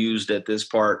overused at this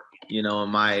part, in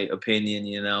my opinion,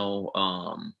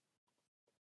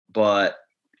 but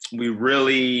we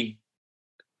really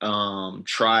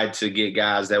tried to get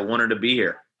guys that wanted to be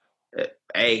here.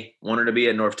 Wanted to be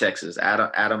at North Texas.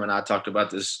 Adam and I talked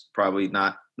about this probably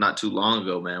not too long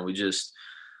ago, man.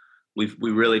 We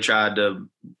really tried to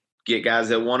get guys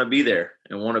that want to be there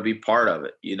and want to be part of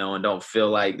it, and don't feel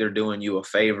like they're doing you a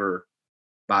favor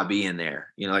by being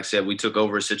there. Like I said, we took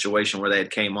over a situation where they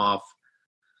had came off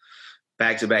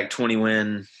back-to-back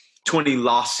 20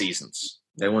 loss seasons.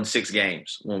 They won 6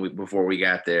 games before we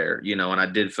got there, and I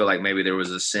did feel like maybe there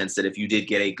was a sense that if you did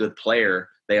get a good player,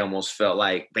 they almost felt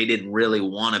like they didn't really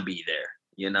want to be there,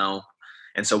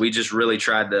 And so we just really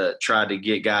tried to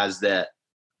get guys that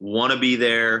want to be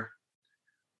there,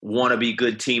 want to be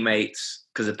good teammates,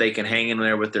 because if they can hang in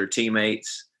there with their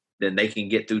teammates, then they can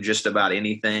get through just about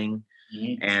anything,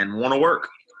 and want to work,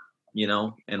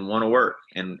 and want to work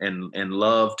and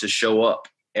love to show up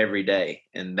every day.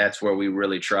 And that's where we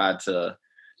really tried to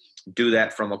do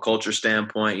that from a culture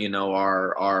standpoint.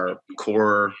 Our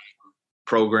core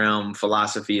program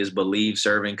philosophy is believe,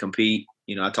 serve, and compete.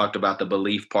 I talked about the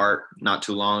belief part not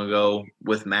too long ago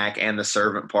with Mac, and the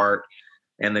servant part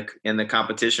and the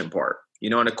competition part.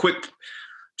 And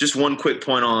just one quick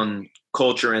point on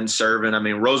culture and serving. I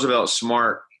mean, Roosevelt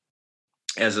Smart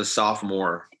as a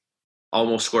sophomore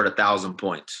almost scored 1,000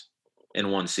 points in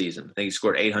one season. I think he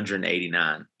scored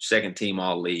 889, second team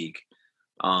all league,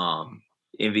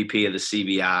 MVP of the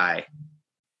CBI,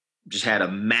 just had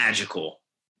a magical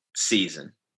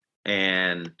season,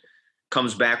 and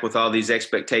comes back with all these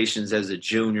expectations as a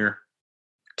junior,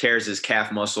 tears his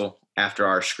calf muscle after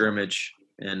our scrimmage,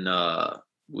 and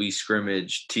we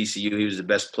scrimmaged TCU. He was the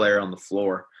best player on the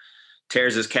floor.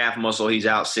 Tears his calf muscle. He's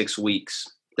out 6 weeks.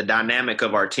 The dynamic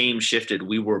of our team shifted.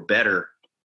 We were better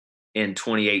in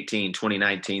 2018,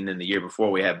 2019 than the year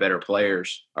before. We had better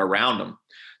players around him.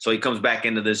 So he comes back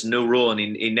into this new rule, and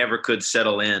he never could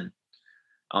settle in.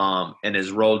 And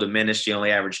his role diminished. He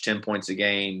only averaged 10 points a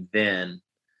game then.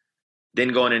 Then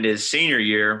going into his senior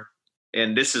year,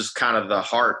 and this is kind of the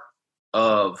heart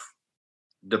of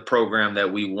the program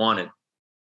that we wanted.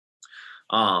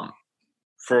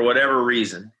 For whatever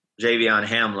reason, Javion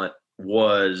Hamlet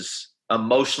was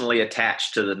emotionally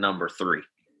attached to the number 3.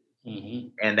 Mm-hmm.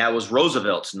 And that was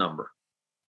Roosevelt's number.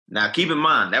 Now, keep in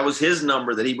mind, that was his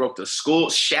number that he broke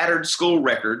shattered school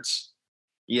records,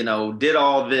 did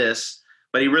all this,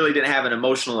 but he really didn't have an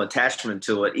emotional attachment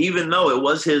to it, even though it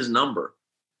was his number.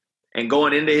 And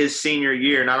going into his senior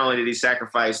year, not only did he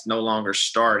sacrifice no longer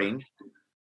starting,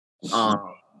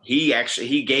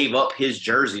 he gave up his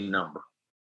jersey number,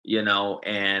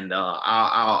 and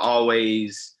I'll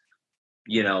always,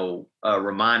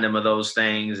 remind him of those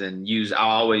things, and I'll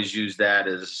always use that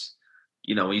as,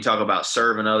 when you talk about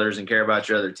serving others and care about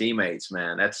your other teammates,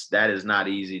 man, that is not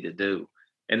easy to do.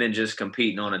 And then just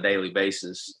competing on a daily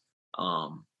basis,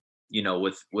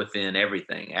 within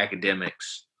everything,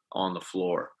 academics, on the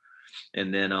floor.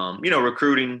 And then,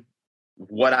 recruiting,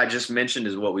 what I just mentioned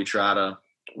is what we try to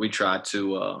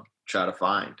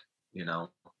find, No,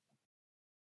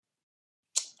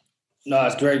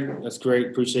 that's great. That's great.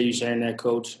 Appreciate you sharing that,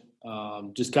 Coach.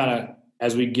 Just kind of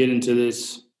as we get into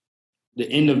the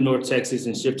end of North Texas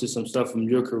and shift to some stuff from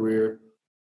your career,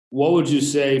 what would you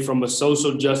say from a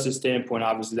social justice standpoint?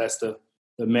 Obviously, that's the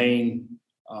main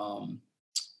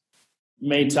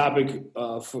topic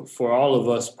for all of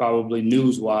us, probably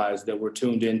news-wise, that we're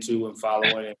tuned into and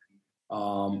following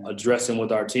and addressing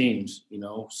with our teams,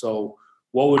 So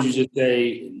what would you just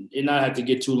say, and not have to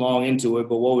get too long into it,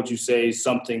 but what would you say is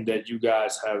something that you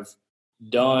guys have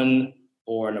done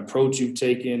or an approach you've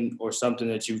taken or something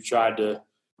that you've tried to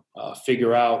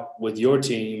figure out with your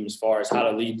team as far as how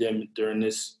to lead them during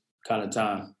this kind of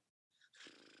time?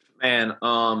 Man,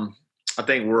 I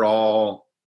think we're all,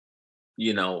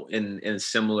 in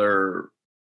similar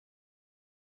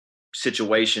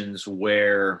situations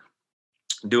where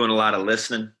doing a lot of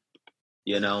listening,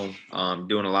 doing a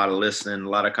lot of listening, a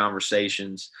lot of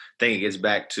conversations. I think it gets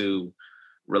back to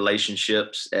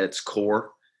relationships at its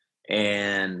core.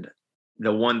 And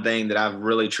the one thing that I've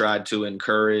really tried to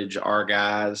encourage our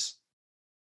guys,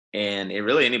 and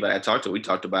really anybody I talked to, we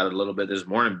talked about it a little bit this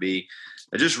morning,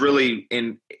 just really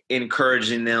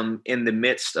encouraging them in the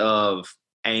midst of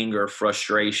anger,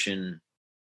 frustration,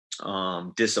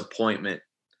 disappointment,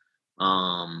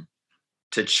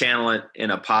 to channel it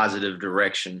in a positive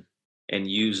direction and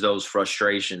use those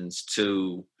frustrations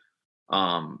to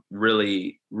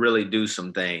really, really do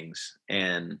some things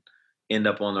and end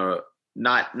up on a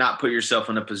not put yourself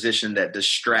in a position that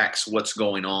distracts what's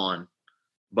going on,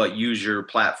 but use your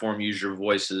platform, use your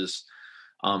voices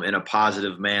in a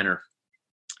positive manner.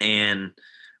 And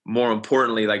more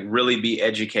importantly, like really be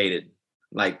educated.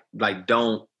 Like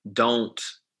don't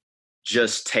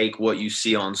just take what you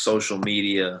see on social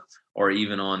media or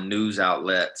even on news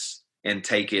outlets and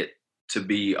take it to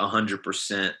be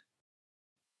 100%,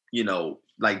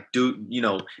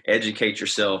 educate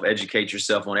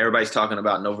yourself on. Everybody's talking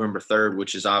about November 3rd,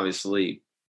 which is obviously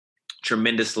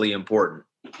tremendously important,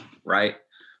 right?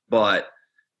 But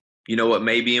you know what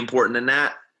may be important than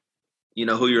that? You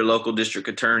know who your local district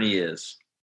attorney is,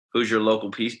 who's your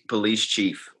local police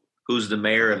chief, who's the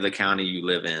mayor of the county you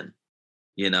live in,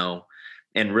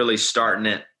 and really starting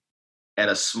it at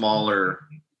a smaller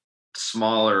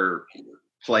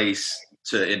place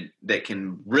that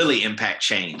can really impact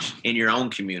change in your own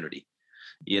community,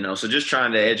 so just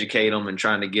trying to educate them and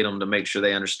trying to get them to make sure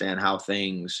they understand how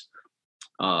things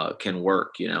can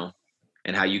work,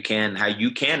 and how you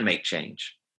can make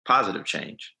change, positive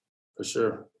change. For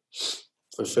sure.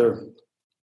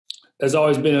 There's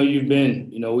always been who you've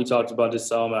been. We talked about this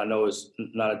some. I know it's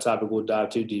not a topic we'll dive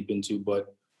too deep into,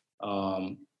 but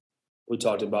we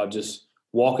talked about just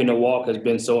walking the walk has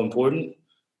been so important,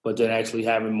 but then actually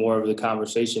having more of the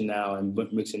conversation now and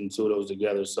mixing the two of those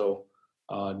together. So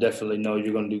definitely know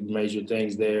you're going to do major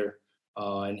things there.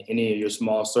 In any of your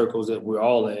small circles that we're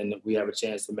all in, we have a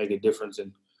chance to make a difference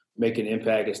and make an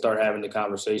impact and start having the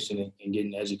conversation and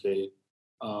getting educated.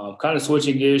 Kind of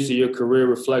switching gears to your career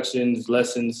reflections,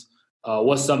 lessons.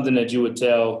 What's something that you would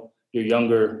tell the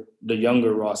younger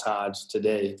Ross Hodge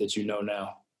today that you know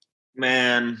now?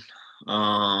 Man,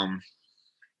 a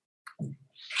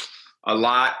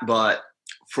lot, but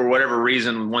for whatever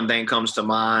reason, one thing comes to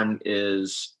mind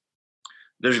is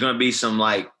there's going to be some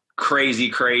like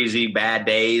crazy bad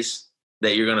days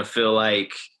that you're going to feel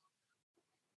like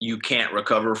you can't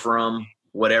recover from,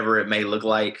 whatever it may look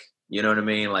like. You know what I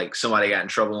mean? Like somebody got in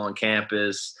trouble on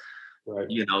campus, right.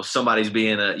 Somebody's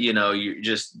being you're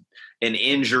just an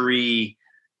injury,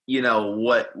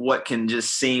 what can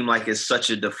just seem like it's such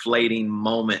a deflating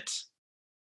moment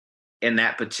in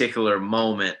that particular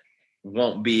moment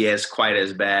won't be quite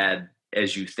as bad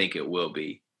as you think it will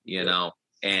be, and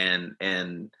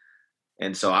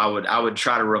so I would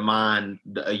try to remind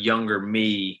a younger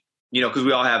me, because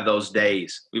we all have those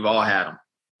days. We've all had them.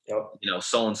 Yep.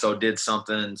 So-and-so did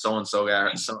something, so-and-so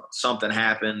got something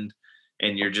happened,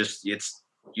 and you just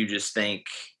think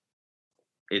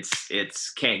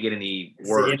it's can't get any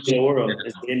worse. It's the end of the world.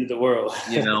 It's the end of the world.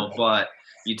 But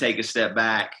you take a step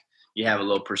back, you have a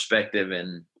little perspective,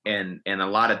 and a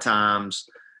lot of times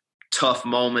tough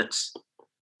moments,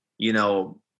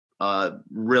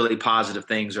 really positive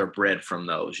things are bred from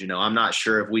those. I'm not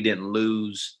sure if we didn't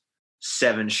lose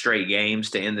 7 straight games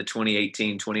to end the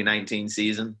 2018-2019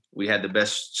 season. We had the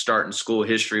best start in school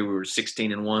history. We were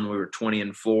 16-1. We were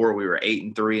 20-4. We were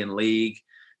 8-3 in league.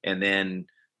 And then,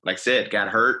 like I said, got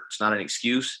hurt. It's not an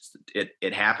excuse.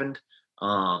 It happened.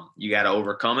 You got to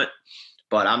overcome it.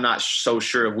 But I'm not so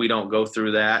sure if we don't go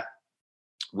through that,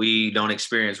 we don't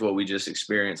experience what we just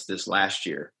experienced this last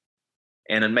year.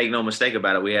 And then make no mistake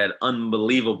about it, we had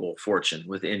unbelievable fortune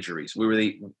with injuries. We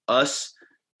were us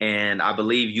and I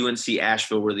believe UNC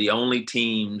Asheville were the only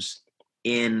teams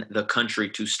in the country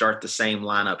to start the same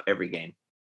lineup every game.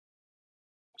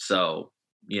 So,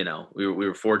 we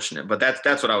were fortunate. But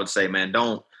that's what I would say, man.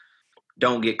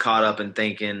 Don't get caught up in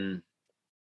thinking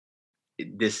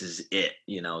this is it.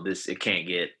 It can't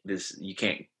get this. You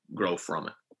can't grow from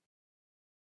it.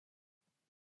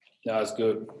 No, that's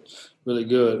good. Really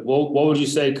good. What would you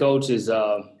say, Coach,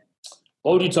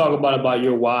 what would you talk about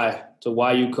your why, to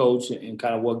why you coach and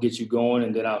kind of what gets you going?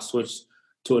 And then I'll switch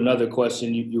to another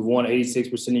question. You've won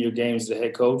 86% of your games as a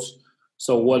head coach.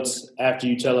 So after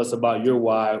you tell us about your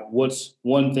why, what's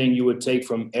one thing you would take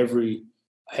from every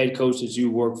head coach that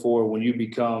you work for when you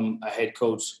become a head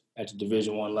coach at the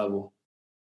Division I level?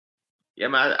 Yeah,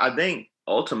 man, I think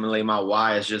ultimately my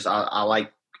why is just I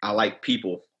like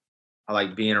people. I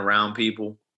like being around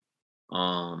people.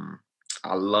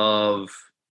 I love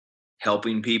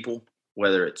helping people,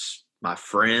 whether it's my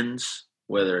friends,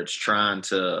 whether it's trying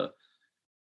to,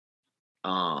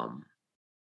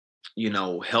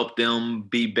 help them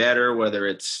be better, whether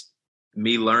it's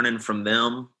me learning from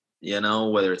them,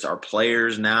 whether it's our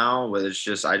players now, whether it's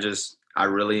just I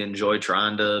really enjoy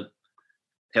trying to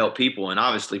help people. And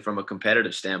obviously from a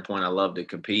competitive standpoint, I love to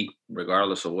compete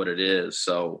regardless of what it is.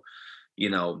 So,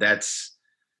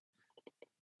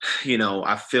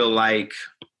 I feel like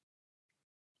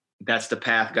that's the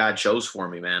path God chose for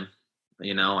me, man. I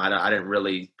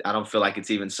don't feel like it's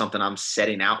even something I'm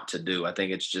setting out to do. I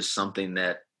think it's just something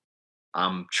that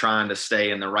I'm trying to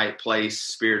stay in the right place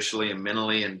spiritually and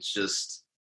mentally. And it's just,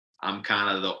 I'm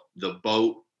kind of the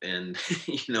boat, and,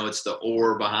 it's the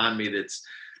oar behind me that's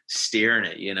steering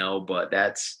it, but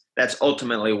that's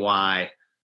ultimately why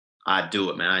I do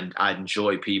it, man. I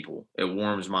enjoy people. It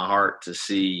warms my heart to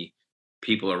see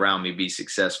people around me be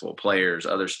successful, players,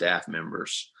 other staff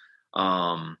members.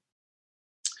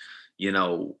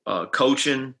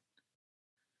 Coaching,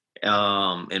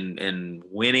 and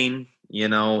winning,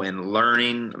 and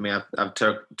learning. I mean, I've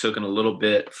taken a little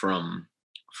bit from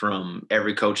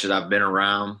every coach that I've been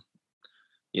around.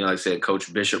 Like I said,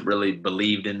 Coach Bishop really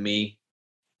believed in me,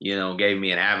 gave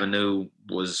me an avenue,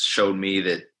 showed me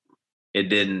that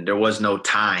there was no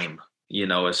time,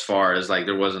 as far as like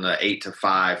there wasn't an 8 to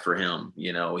 5 for him.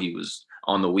 He was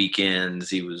on the weekends.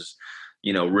 He was,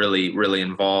 really, really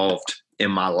involved in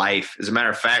my life. As a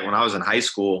matter of fact, when I was in high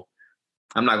school,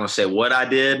 I'm not going to say what I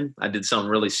did. I did something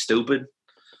really stupid.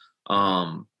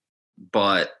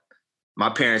 But my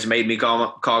parents made me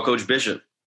call Coach Bishop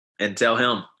and tell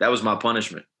him. That was my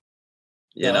punishment.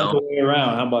 Other way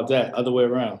around. How about that? Other way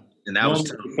around. And that was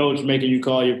the coach making you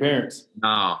call your parents.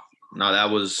 No, that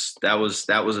was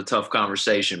a tough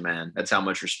conversation, man. That's how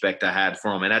much respect I had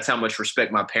for him, and that's how much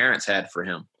respect my parents had for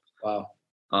him. Wow.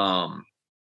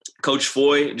 Coach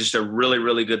Foy, just a really,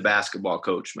 really good basketball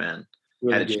coach, man.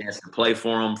 Really had a chance to play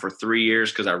for him for 3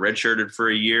 years because I redshirted for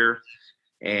a year,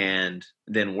 and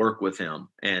then work with him.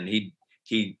 And he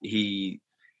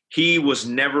was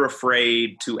never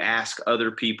afraid to ask other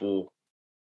people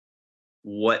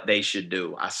what they should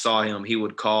do. I saw him. He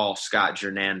would call Scott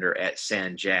Jernander at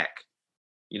San Jack,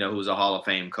 who was a Hall of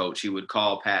Fame coach. He would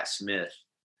call Pat Smith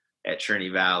at Trinity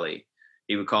Valley.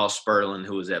 He would call Sperlin,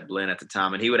 who was at Blinn at the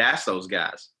time, and he would ask those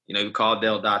guys. He would call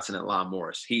Dale Dotson at Lon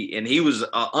Morris. He was an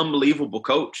unbelievable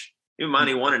coach. He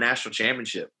won a national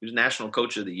championship. He was National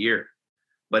Coach of the Year.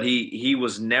 But he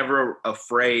was never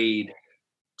afraid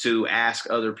to ask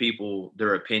other people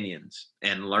their opinions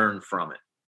and learn from it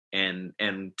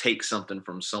and take something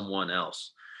from someone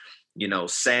else.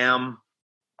 Sam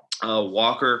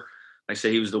Walker, like I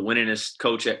said, he was the winningest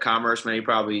coach at Commerce, man. He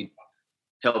probably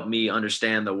helped me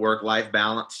understand the work-life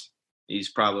balance. He's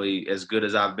probably as good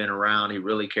as I've been around. He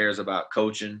really cares about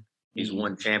coaching. He's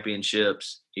won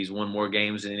championships. He's won more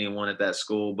games than anyone at that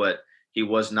school, but he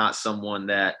was not someone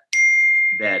that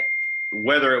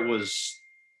whether it was,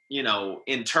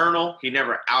 internal, he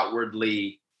never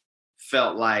outwardly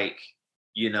felt like,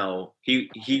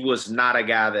 he was not a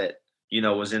guy that,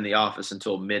 was in the office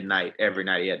until midnight every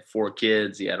night. He had 4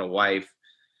 kids. He had a wife,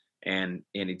 and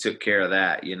he took care of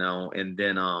that, and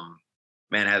then,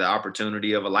 man, had the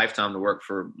opportunity of a lifetime to work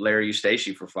for Larry Eustace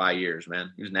for 5 years,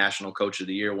 man. He was National Coach of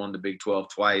the Year, won the Big 12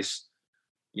 twice,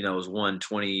 was won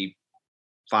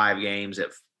 25 games at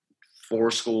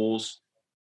 4 schools.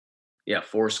 Yeah,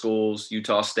 4 schools,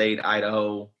 Utah State,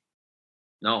 Idaho.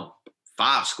 No,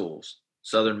 5 schools,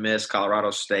 Southern Miss,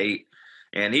 Colorado State.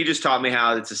 And he just taught me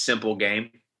how it's a simple game.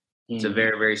 Mm-hmm. It's a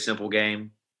very, very simple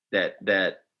game that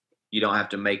you don't have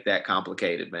to make that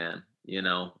complicated, man,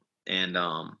 and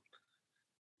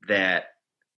that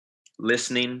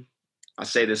listening. I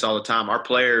say this all the time. Our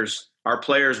players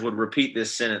would repeat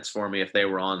this sentence for me if they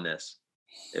were on this,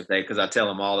 because I tell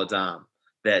them all the time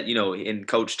that, and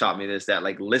Coach taught me this, that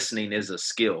like listening is a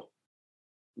skill,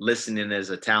 listening is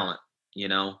a talent,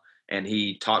 and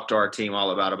he talked to our team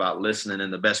all about listening,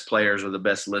 and the best players are the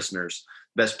best listeners.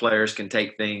 Best players can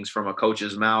take things from a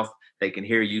coach's mouth. They can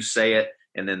hear you say it,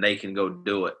 and then they can go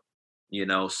do it.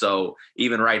 So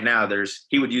even right now,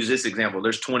 he would use this example.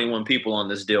 There's 21 people on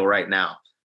this deal right now.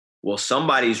 Well,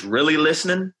 somebody's really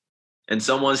listening and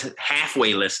someone's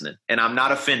halfway listening, and I'm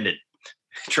not offended.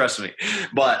 Trust me,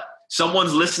 but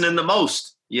someone's listening the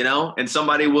most, and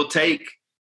someone will take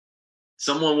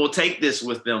this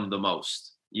with them the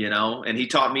most, and he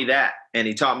taught me that. And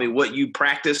he taught me what you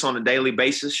practice on a daily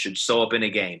basis should show up in a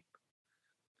game.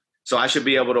 So I should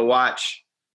be able to watch,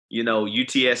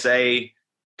 UTSA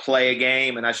play a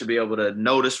game, and I should be able to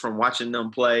notice from watching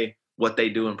them play what they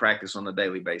do in practice on a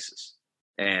daily basis.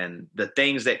 And the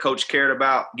things that Coach cared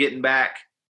about, getting back,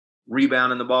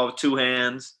 rebounding the ball with 2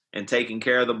 hands, and taking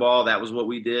care of the ball, that was what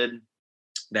we did.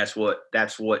 That's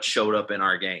what showed up in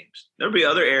our games. There'll be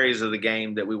other areas of the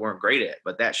game that we weren't great at,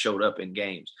 but that showed up in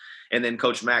games. And then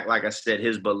Coach Mack, like I said,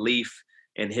 his belief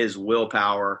and his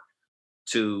willpower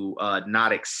to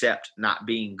not accept not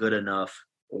being good enough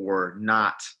or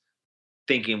not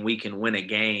thinking we can win a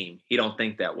game. He don't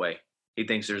think that way. He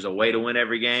thinks there's a way to win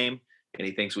every game, and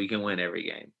he thinks we can win every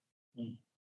game.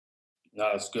 No,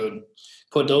 that's good.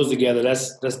 Put those together.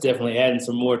 That's definitely adding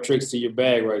some more tricks to your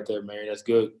bag right there, man. That's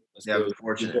good. That's Yeah, good. I'm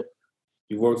fortunate.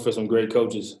 You worked for some great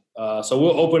coaches. So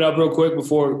we'll open up real quick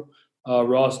before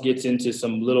Ross gets into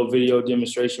some little video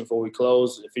demonstration before we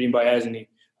close. If anybody has a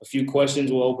few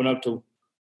questions, we'll open up to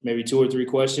maybe 2 or 3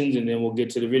 questions, and then we'll get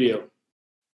to the video.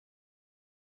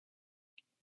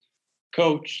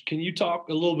 Coach, can you talk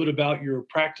a little bit about your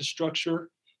practice structure?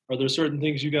 Are there certain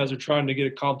things you guys are trying to get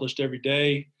accomplished every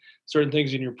day? Certain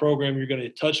things in your program you're going to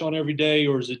touch on every day,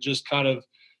 or is it just kind of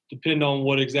depend on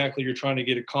what exactly you're trying to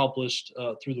get accomplished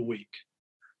through the week?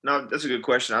 No, that's a good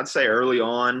question. I'd say early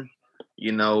on,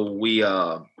 we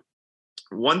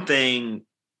one thing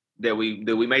that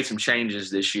we made some changes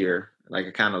this year, like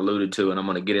I kind of alluded to, and I'm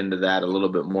going to get into that a little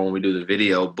bit more when we do the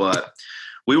video, but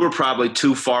we were probably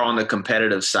too far on the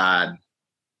competitive side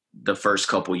the first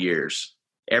couple years.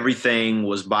 Everything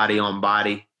was body on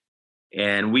body,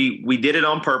 and we did it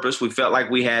on purpose. We felt like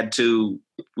we had to.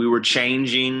 We were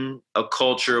changing a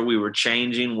culture. We were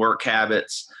changing work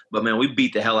habits, but man, we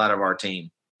beat the hell out of our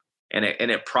team, and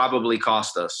it probably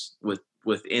cost us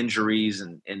with injuries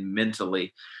and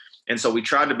mentally. And so we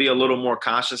tried to be a little more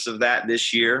conscious of that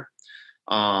this year.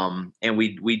 And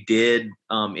we did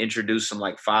introduce some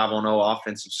like 5-on-0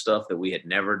 offensive stuff that we had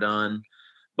never done.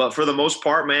 But for the most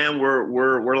part, man,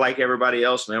 we're like everybody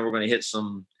else, man. We're gonna hit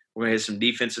some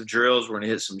defensive drills. We're gonna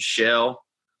hit some shell.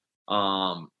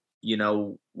 One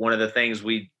of the things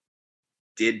we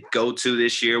did go to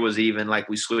this year was even like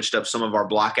we switched up some of our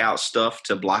block out stuff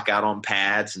to block out on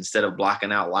pads instead of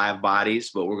blocking out live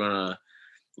bodies. But we're gonna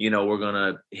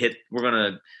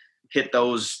hit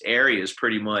those areas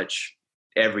pretty much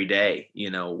every day.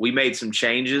 We made some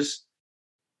changes,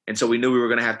 and so we knew we were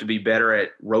going to have to be better at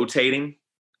rotating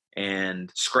and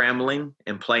scrambling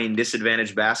and playing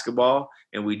disadvantaged basketball,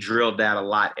 and we drilled that a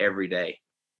lot every day.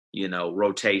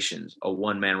 Rotations, a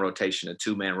 1-man rotation, a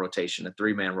 2-man rotation, a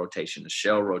 3-man rotation, a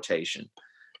shell rotation.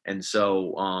 And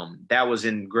so that was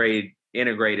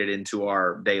integrated into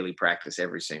our daily practice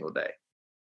every single day.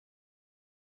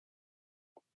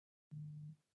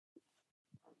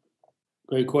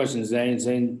 Great question, Zane.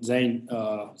 Zane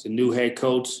is a new head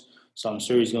coach, so I'm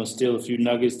sure he's going to steal a few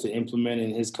nuggets to implement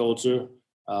in his culture.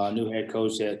 New head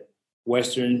coach at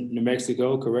Western New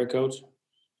Mexico, correct, Coach?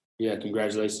 Yeah,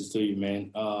 congratulations to you,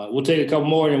 man. We'll take a couple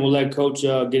more, and we'll let Coach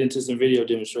get into some video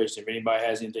demonstration if anybody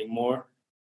has anything more.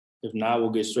 If not,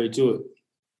 we'll get straight to it.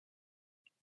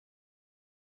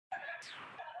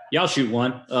 Yeah, I'll shoot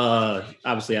one.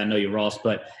 Obviously, I know you, Ross,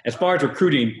 but as far as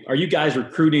recruiting, are you guys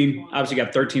recruiting? Obviously, you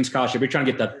got 13 scholarships. You're trying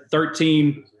to get the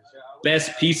 13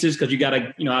 best pieces because you got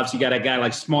obviously you got a guy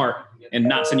like Smart, and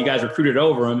not saying you guys recruited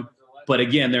over him, but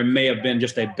again, there may have been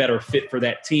just a better fit for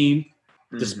that team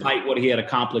despite what he had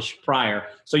accomplished prior.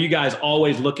 So you guys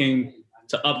always looking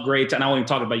to upgrade. And I wasn't even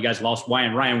talking about you guys lost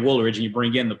Ryan Woolridge, and you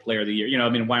bring in the player of the year.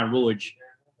 Ryan Woolridge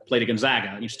played at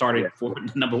Gonzaga. You started for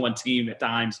the number 1 team at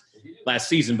times last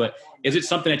season. But is it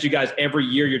something that you guys every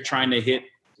year you're trying to hit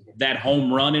that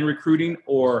home run in recruiting,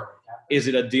 or is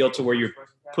it a deal to where you're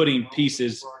putting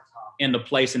pieces into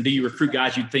place? And do you recruit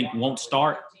guys you think won't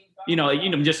start?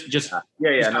 Just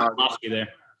philosophy there.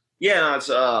 Yeah,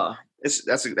 no,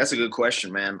 that's a good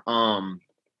question, man. I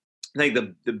think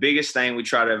the biggest thing we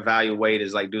try to evaluate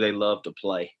is like, do they love to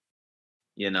play?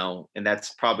 And that's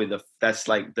probably that's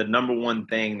like the number one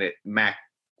thing that Mac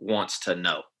wants to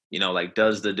know. Like,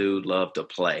 does the dude love to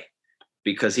play?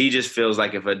 Because he just feels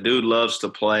like if a dude loves to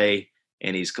play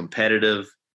and he's competitive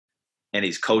and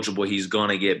he's coachable, he's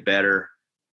gonna get better,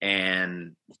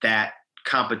 and that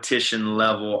competition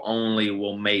level only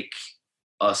will make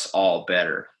us all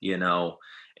better.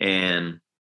 And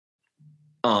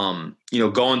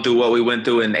going through what we went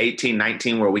through in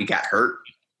 18-19 where we got hurt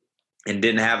and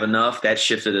didn't have enough, that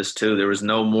shifted us too. There was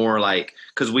no more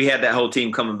because we had that whole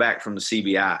team coming back from the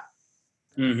CBI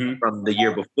from the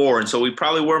year before. And so we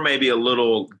probably were maybe a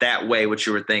little that way, what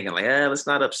you were thinking, like, let's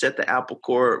not upset the apple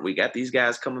cart. We got these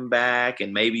guys coming back,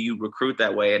 and maybe you recruit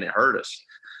that way and it hurt us.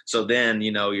 So then,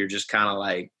 you're just kind of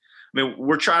like,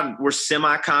 we're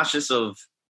semi-conscious of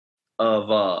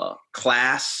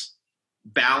class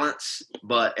balance,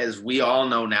 but as we all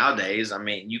know nowadays,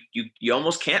 you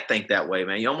almost can't think that way,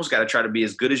 man. You almost got to try to be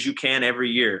as good as you can every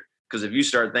year, because if you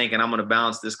start thinking I'm going to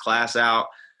balance this class out,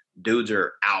 dudes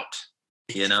are out,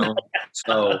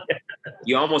 So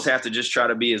you almost have to just try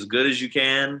to be as good as you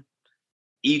can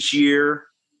each year.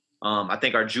 I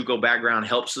think our JUCO background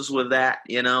helps us with that,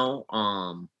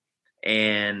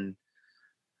 and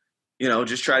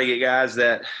just try to get guys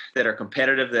that are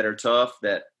competitive, that are tough,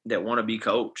 that want to be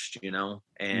coached,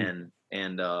 and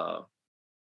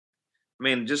I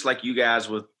mean, just like you guys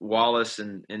with Wallace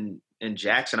and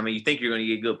Jackson, I mean, you think you're going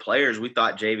to get good players. We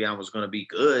thought Javion was going to be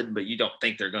good, but you don't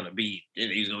think they're going to be,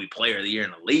 he's going to be player of the year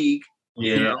in the league,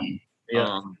 you know?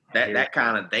 Yeah. They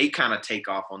kind of take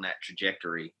off on that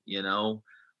trajectory, you know?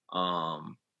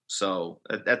 So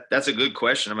that's a good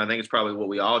question. I mean, I think it's probably what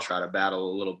we all try to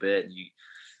battle a little bit.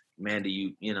 Do you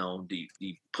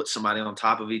put somebody on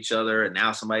top of each other and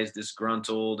now somebody's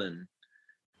disgruntled? And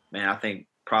man, I think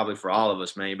probably for all of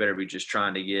us, man, you better be just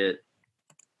trying to get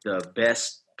the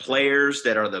best players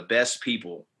that are the best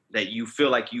people that you feel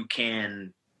like you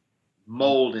can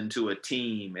mold into a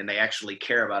team and they actually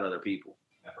care about other people.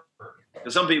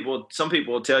 Because some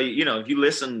people will tell you, if you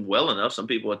listen well enough, some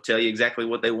people will tell you exactly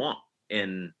what they want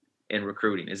in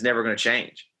recruiting. It's never going to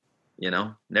change,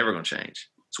 never going to change.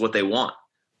 It's what they want.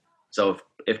 So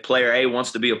if player A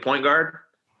wants to be a point guard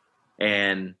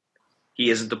and he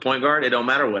isn't the point guard, it don't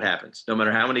matter what happens. No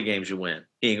matter how many games you win,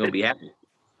 he ain't going to be happy.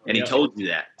 And he told you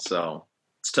that. So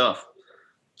it's tough.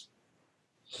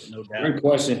 No doubt. Great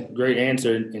question. Great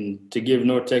answer. And to give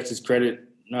North Texas credit,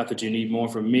 not that you need more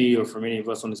from me or from any of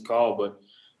us on this call, but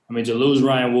I mean, to lose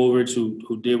Ryan Woolridge,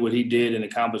 who did what he did and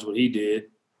accomplished what he did,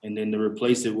 and then to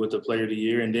replace it with the player of the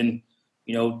year. And then,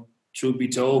 truth be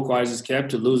told, quiet as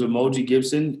kept, to lose Emoji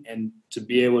Gibson and to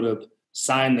be able to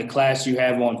sign the class you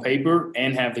have on paper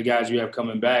and have the guys you have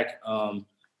coming back,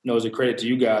 is a credit to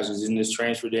you guys. Is in this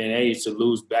transfer day and age, to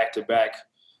lose back-to-back,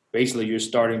 basically your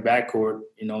starting backcourt,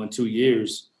 in 2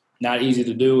 years. Not easy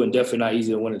to do, and definitely not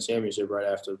easy to win a championship right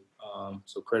after.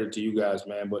 So credit to you guys,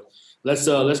 man. But let's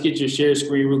get your share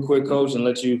screen real quick, Coach, and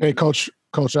let you. Hey, Coach,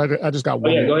 I just got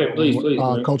one. Yeah, go ahead, please.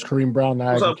 Coach Kareem Brown,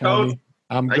 Niagara County. Coach?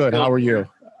 I'm good. How are you?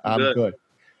 I'm good.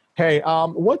 Hey,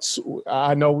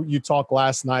 I know you talked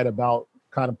last night about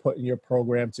kind of putting your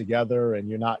program together, and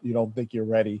you don't think you're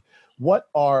ready.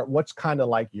 What's kind of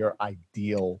like your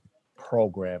ideal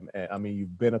program? I mean,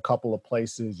 you've been a couple of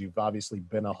places. You've obviously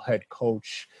been a head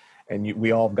coach, and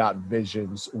we all got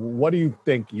visions. What do you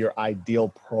think your ideal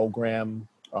program?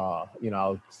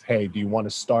 Hey, do you want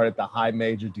to start at the high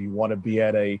major? Do you want to be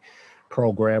at a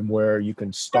program where you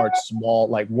can start small?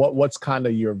 Like, what's kind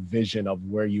of your vision of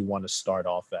where you want to start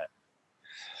off at?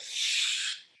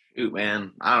 Shoot,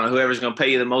 man, I don't know. Whoever's going to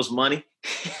pay you the most money.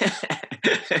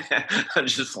 I'm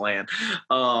just playing.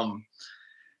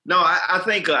 No, I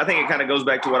think it kind of goes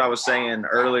back to what I was saying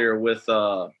earlier with.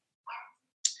 I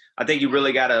think you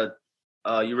really gotta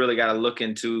look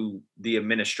into the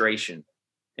administration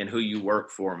and who you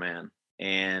work for, man.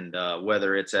 And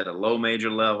whether it's at a low major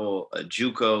level, a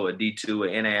JUCO, a D2,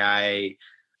 a NAIA,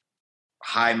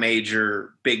 high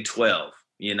major, Big 12,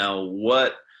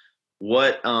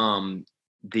 what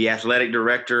the athletic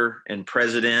director and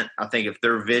president, I think if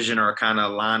their vision are kind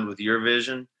of aligned with your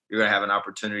vision, you're going to have an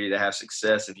opportunity to have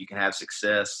success. If you can have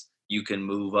success, you can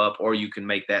move up or you can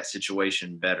make that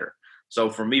situation better.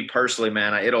 So for me personally,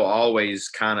 man, it'll always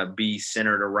kind of be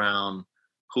centered around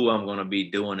who I'm going to be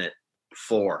doing it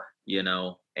for,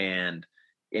 and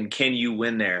can you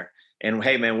win there? And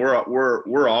hey, man,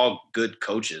 we're all good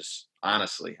coaches,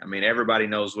 honestly. I mean, everybody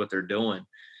knows what they're doing.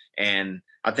 And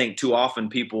I think too often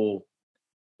people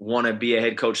want to be a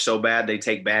head coach so bad they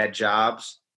take bad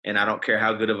jobs. And I don't care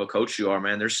how good of a coach you are,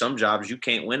 man. There's some jobs you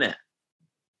can't win at.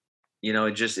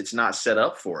 It's not set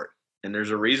up for it. And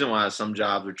there's a reason why some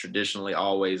jobs are traditionally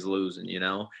always losing,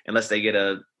 unless they get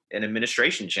an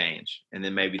administration change and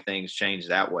then maybe things change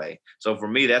that way. So for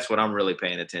me, that's what I'm really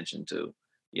paying attention to,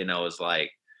 is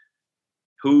like,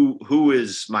 who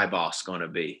is my boss going to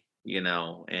be,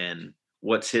 and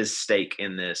what's his stake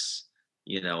in this,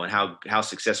 and how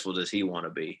successful does he want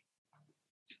to be?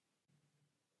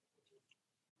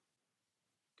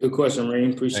 Good question,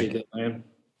 Reem. Appreciate that, man.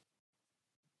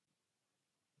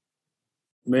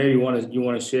 Maybe you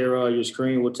want to share your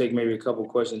screen? We'll take maybe a couple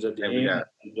questions at the end.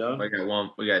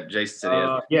 We got Jason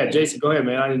today. Yeah, Jason, go ahead,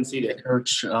 man. I didn't see that.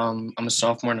 Coach, I'm a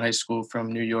sophomore in high school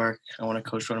from New York. I want to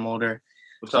coach when I'm older.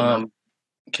 What's up, man?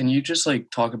 Can you just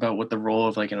talk about what the role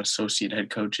of an associate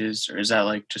head coach is, or is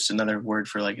that just another word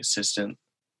for assistant?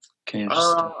 Can you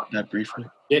just that briefly?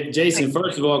 Yeah, Jason,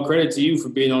 first of all, credit to you for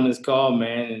being on this call,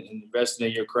 man, and investing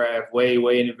in your craft way,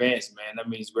 way in advance, man. That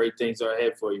means great things are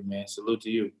ahead for you, man. Salute to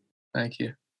you. Thank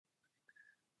you.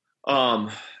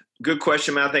 Good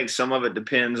question, man. I think some of it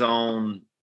depends on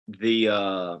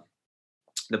the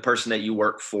person that you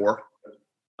work for.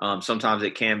 Sometimes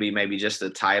it can be maybe just a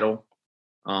title.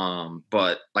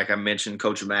 But like I mentioned,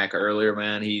 Coach Mack earlier,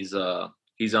 man, he's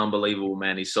unbelievable,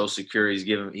 man. He's so secure.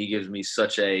 He gives me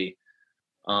such a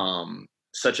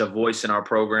voice in our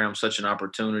program, such an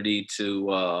opportunity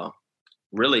to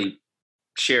really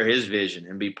share his vision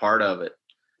and be part of it.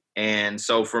 And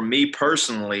so for me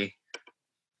personally,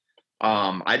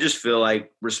 I just feel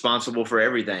like responsible for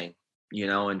everything,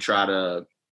 and try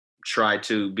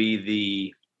to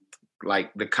be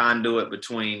the conduit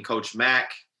between Coach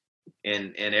Mack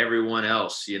and everyone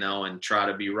else, and try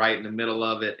to be right in the middle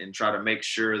of it and try to make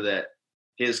sure that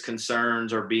his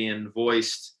concerns are being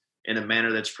voiced in a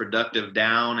manner that's productive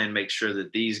down, and make sure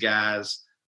that these guys'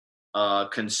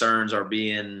 concerns are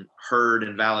being heard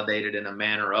and validated in a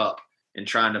manner up, and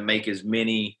trying to make as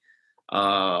many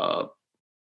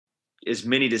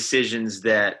decisions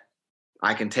that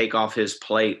I can take off his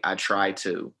plate. I try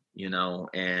to,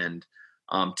 and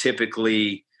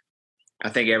typically I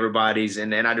think everybody's,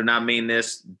 and I do not mean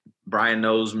this, Brian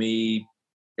knows me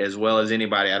as well as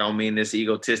anybody. I don't mean this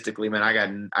egotistically, man.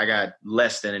 I got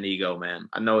less than an ego, man.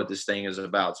 I know what this thing is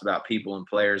about. It's about people and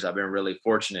players. I've been really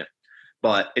fortunate,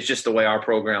 but it's just the way our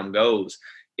program goes.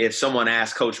 If someone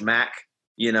asks Coach Mack,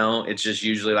 it's just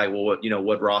usually like, well,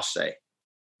 what Ross say,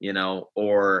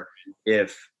 or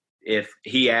if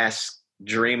he asks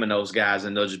Dream and those guys,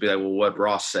 and they'll just be like, well, what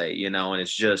Ross say, and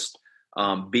it's just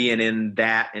being in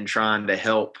that and trying to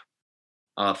help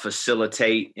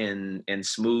facilitate and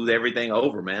smooth everything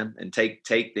over, man, and take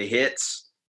the hits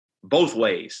both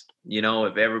ways.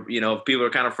 If people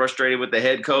are kind of frustrated with the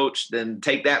head coach, then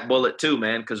take that bullet too,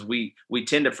 man, because we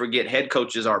tend to forget head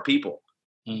coaches are people.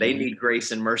 Mm-hmm. They need grace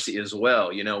and mercy as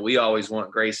well. We always want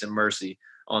grace and mercy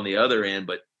on the other end,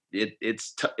 but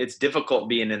it's difficult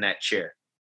being in that chair,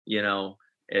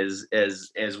 as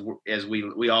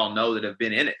we all know that have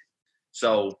been in it.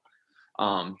 So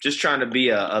just trying to be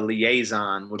a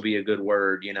liaison would be a good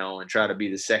word, and try to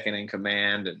be the second in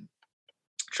command and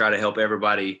try to help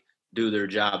everybody do their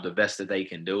job the best that they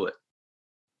can do it.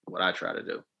 What I try to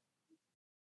do.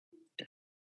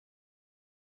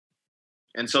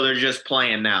 And so they're just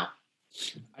playing now.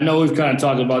 I know we've kind of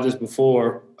talked about this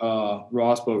before,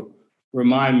 Ross, but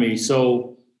remind me.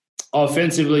 So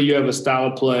offensively, you have a style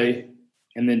of play,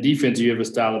 and then defensively, you have a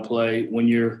style of play. When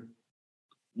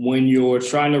you're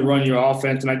trying to run your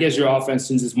offense, and I guess your offense,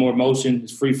 since it's more motion,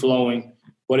 it's free-flowing,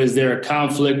 but is there a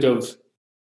conflict of,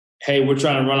 hey, we're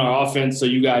trying to run our offense so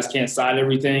you guys can't side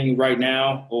everything right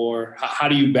now? Or how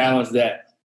do you balance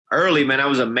that? Early, man, that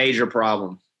was a major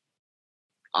problem,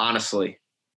 honestly.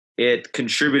 It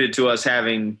contributed to us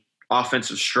having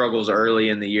offensive struggles early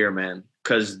in the year, man,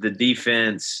 because the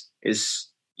defense is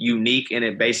unique and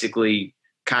it basically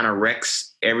kind of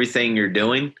wrecks everything you're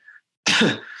doing.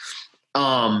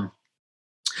 And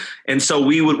so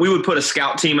we would put a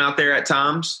scout team out there at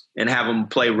times and have them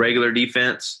play regular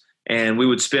defense, and we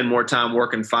would spend more time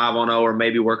working 5-on-0 or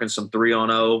maybe working some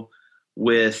 3-on-0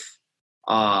 with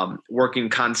working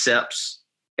concepts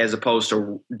as opposed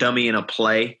to dummying a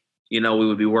play. We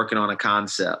would be working on a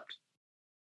concept.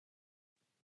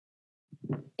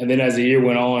 And then as the year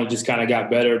went on, it just kind of got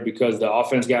better because the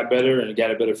offense got better and it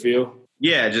got a better feel?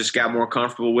 Yeah, just got more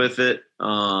comfortable with it.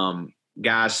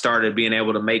 Guys started being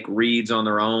able to make reads on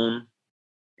their own.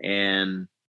 And,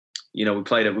 we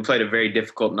played a very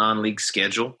difficult non-league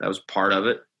schedule. That was part of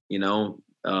it.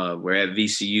 We're at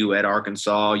VCU, at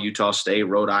Arkansas, Utah State,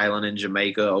 Rhode Island, and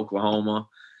Jamaica, Oklahoma.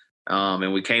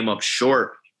 And we came up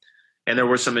short. And there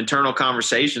were some internal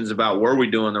conversations about were we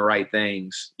doing the right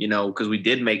things, because we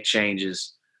did make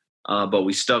changes, but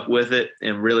we stuck with it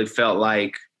and really felt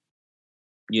like,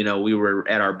 we were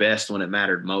at our best when it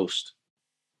mattered most.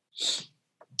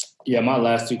 Yeah, my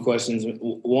last two questions.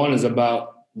 One is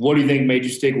about what do you think made you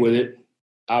stick with it?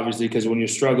 Obviously, because when you're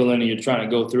struggling and you're trying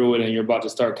to go through it and you're about to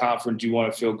start conference, you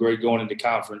want to feel great going into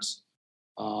conference.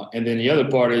 And then the other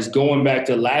part is going back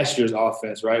to last year's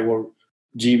offense, right, where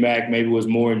GMAC maybe was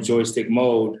more in joystick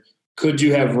mode. Could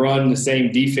you have run the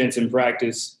same defense in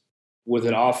practice with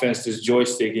an offense that's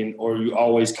joysticking, or are you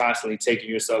always constantly taking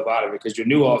yourself out of it? Because your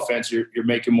new offense, you're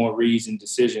making more reads and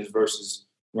decisions versus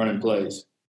running plays.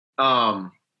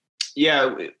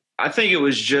 Yeah, I think it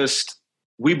was just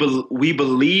we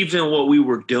believed in what we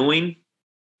were doing,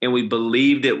 and we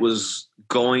believed it was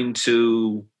going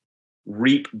to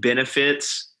reap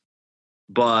benefits,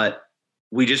 but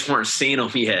we just weren't seeing them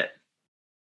yet,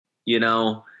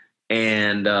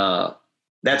 and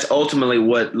that's ultimately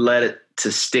what led it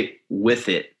to stick with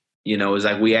it, is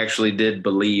like we actually did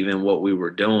believe in what we were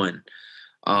doing.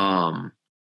 And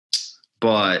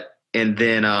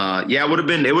then it would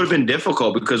have been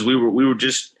difficult because we were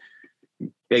just,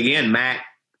 again, Mac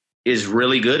is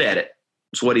really good at it.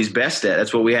 It's what he's best at.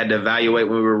 That's what we had to evaluate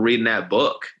when we were reading that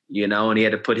book, and he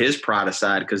had to put his pride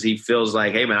aside because he feels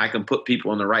like, hey man, I can put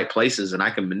people in the right places and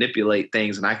I can manipulate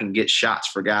things and I can get shots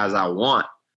for guys I want,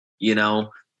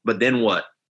 but then what?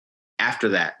 After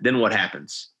that, then what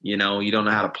happens? You don't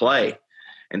know how to play.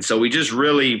 And so we just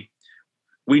really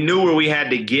 – we knew where we had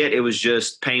to get. It was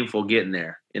just painful getting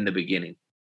there in the beginning.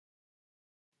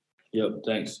 Yep,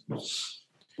 thanks.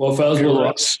 Well,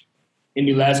 fellas,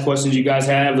 any last questions you guys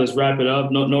have? Let's wrap it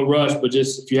up. No rush, but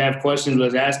just if you have questions,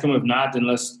 let's ask them. If not, then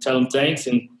let's tell them thanks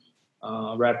and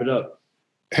wrap it up.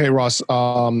 Hey, Ross,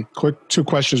 quick 2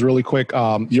 questions really quick.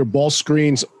 Your ball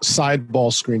screens, side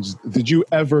ball screens, did you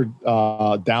ever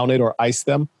down it or ice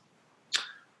them?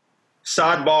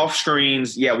 Side ball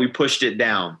screens, yeah, we pushed it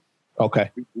down.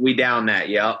 Okay. We downed that,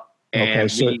 yep. And okay,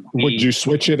 so would you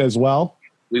switch it as well?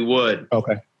 We would.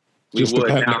 Okay. Just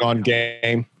depending on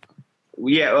game.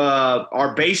 Yeah,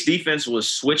 our base defense was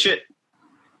switch it.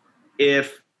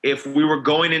 If we were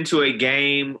going into a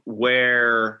game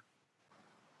where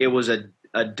it was a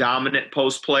dominant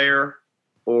post player,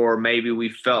 or maybe we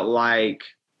felt like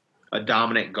a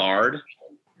dominant guard,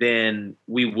 then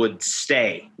we would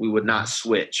stay. We would not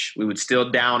switch. We would still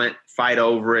down it, fight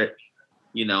over it,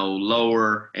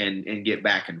 lower and get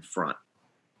back in front.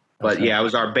 But okay. yeah, it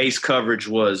was our base coverage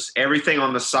was everything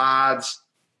on the sides,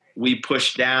 we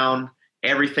pushed down.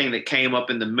 Everything that came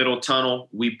up in the middle tunnel,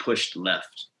 we pushed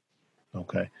left.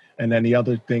 Okay. And then the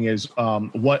other thing is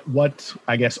what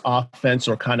I guess offense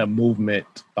or kind of movement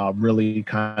really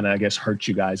kind of, I guess, hurt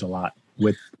you guys a lot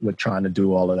with trying to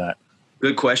do all of that?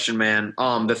 Good question, man.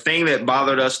 The thing that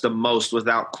bothered us the most,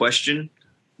 without question,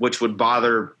 which would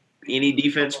bother any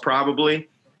defense probably,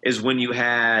 is when you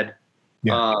had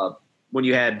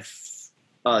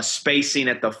spacing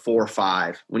at the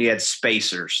 4-5, when you had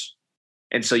spacers.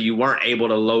 And so you weren't able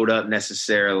to load up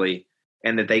necessarily,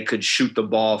 and that they could shoot the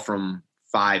ball from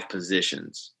 5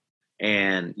 positions.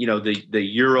 And, the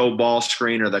Euro ball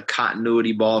screen or the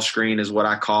continuity ball screen is what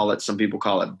I call it. Some people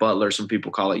call it Butler. Some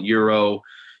people call it Euro,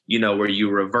 where you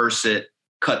reverse it,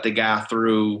 cut the guy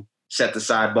through, set the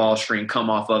side ball screen, come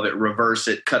off of it, reverse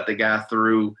it, cut the guy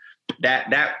through.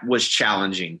 That was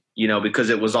challenging, because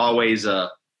it was always a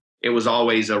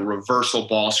reversal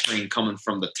ball screen coming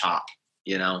from the top,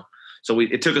 So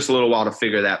it took us a little while to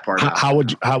figure that part out.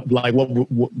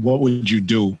 What would you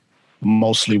do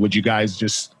mostly? Would you guys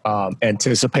just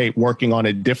anticipate working on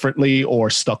it differently, or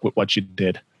stuck with what you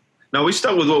did? No, we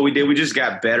stuck with what we did. We just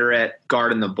got better at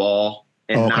guarding the ball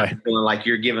and not feeling like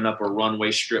you're giving up a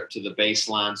runway strip to the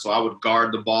baseline. So I would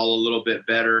guard the ball a little bit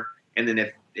better. And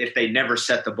then if they never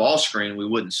set the ball screen, we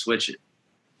wouldn't switch it,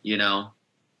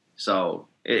 So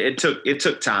it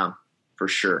took time for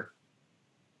sure.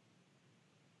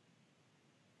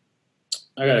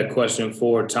 I got a question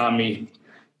for Tommy.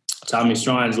 Tommy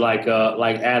Strine's like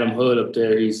Adam Hood up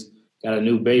there. He's got a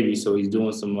new baby, so he's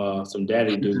doing some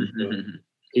daddy duty.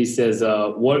 He says,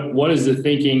 "What is the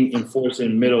thinking in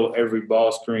forcing middle every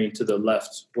ball screen to the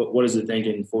left? What is the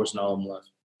thinking in forcing all of them left?"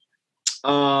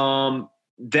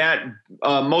 That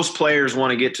most players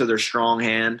want to get to their strong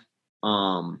hand,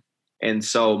 and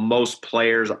so most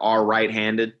players are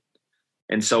right-handed,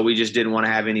 and so we just didn't want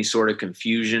to have any sort of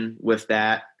confusion with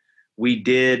that. We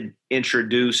did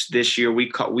introduce this year, we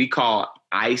call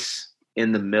ice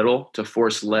in the middle to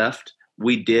force left.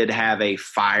 We did have a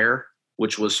fire,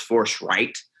 which was force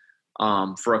right,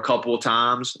 for a couple of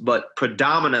times, but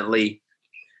predominantly,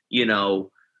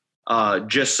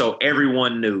 just so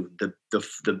everyone knew,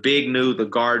 the big knew, the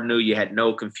guard knew, you had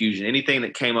no confusion. Anything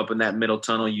that came up in that middle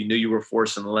tunnel, you knew you were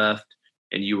forcing left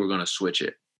and you were going to switch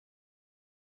it.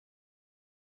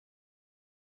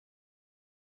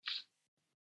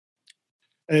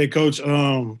 Hey, Coach.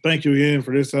 Thank you again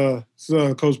for this.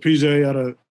 Coach PJ out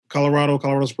of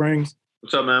Colorado Springs.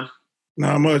 What's up, man?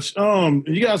 Not much.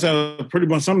 You guys have pretty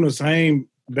much some of the same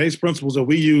base principles that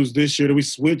we used this year, that we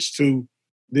switched to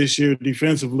this year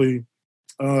defensively,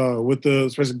 with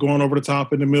especially going over the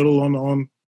top in the middle on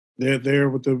there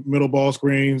with the middle ball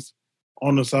screens,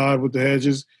 on the side with the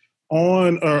hedges,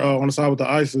 on the side with the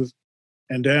ices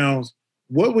and downs.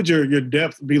 What would your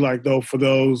depth be like though for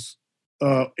those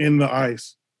in the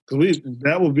ice? Because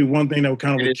that would be one thing that would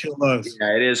kind of kill us.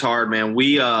 Yeah, it is hard, man.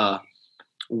 We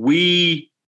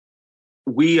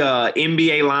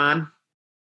NBA line,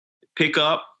 pick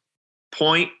up,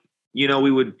 point.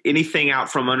 We would anything out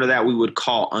from under that we would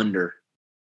call under.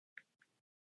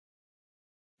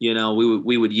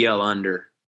 We would yell under,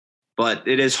 but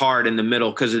it is hard in the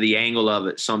middle because of the angle of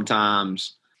it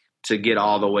sometimes to get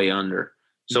all the way under.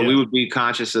 So we would be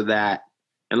conscious of that.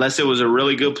 Unless it was a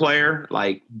really good player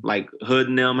like Hood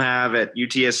and them have at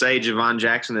UTSA, Javon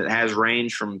Jackson, that has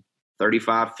range from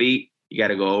 35 feet, you got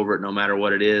to go over it no matter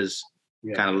what it is.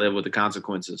 Kind of live with the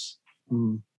consequences.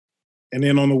 Mm. And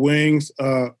then on the wings,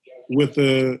 with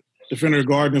the defender,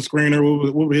 guard, and screener,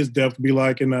 what would his depth be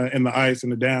like in the ice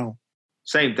and the down?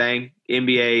 Same thing.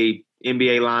 NBA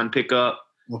line pickup.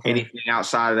 Okay. Anything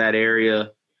outside of that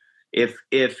area. If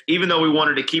even though we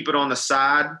wanted to keep it on the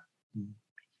side,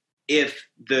 if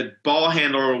the ball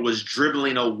handler was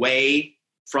dribbling away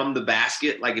from the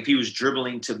basket, like if he was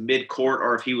dribbling to midcourt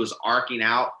or if he was arcing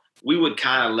out, we would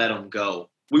kind of let him go.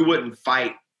 We wouldn't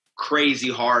fight crazy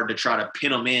hard to try to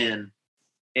pin him in,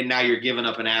 and now you're giving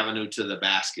up an avenue to the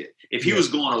basket. If he was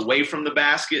going away from the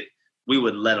basket, we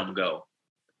would let him go.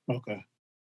 Okay.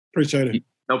 Appreciate it.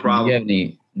 No problem.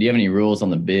 Do you have any rules on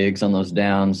the bigs on those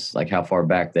downs, like how far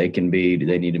back they can be? Do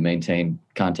they need to maintain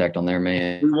contact on their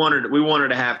man? We wanted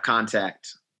to have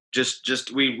contact.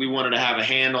 We wanted to have a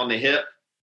hand on the hip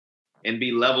and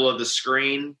be level of the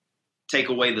screen, take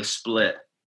away the split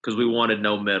because we wanted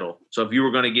no middle. So if you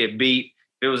were going to get beat,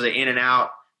 if it was an in and out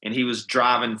and he was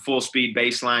driving full speed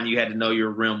baseline, you had to know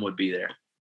your rim would be there.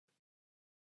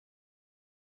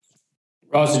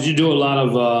 Ross, did you do a lot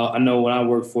of, I know when I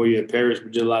worked for you at Paris, we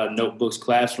did a lot of notebooks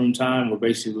classroom time where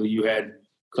basically you had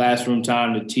classroom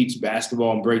time to teach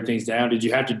basketball and break things down. Did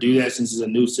you have to do that since it's a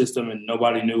new system and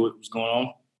nobody knew what was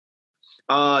going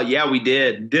on? Yeah, we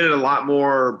did. Did it a lot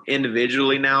more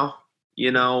individually now,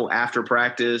 after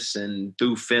practice and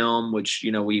through film, which,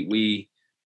 it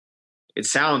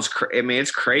sounds,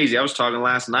 it's crazy. I was talking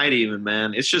last night even,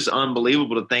 man. It's just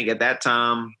unbelievable to think at that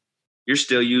time you're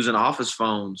still using office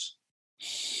phones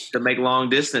to make long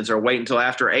distance or wait until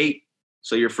after 8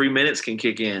 so your free minutes can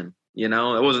kick in. It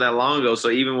wasn't that long ago. So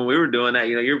even when we were doing that,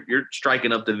 you're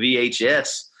striking up the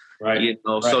VHS. Right.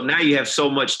 Right. So now you have so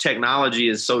much technology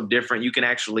is so different. You can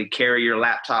actually carry your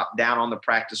laptop down on the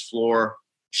practice floor,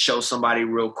 show somebody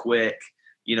real quick,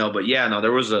 but yeah, no,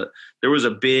 there was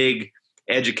a big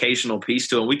educational piece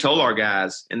to it. And we told our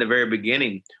guys in the very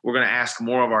beginning, we're going to ask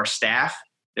more of our staff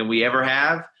than we ever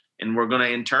have. And we're going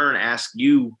to in turn ask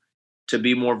you to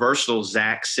be more versatile,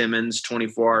 Zach Simmons,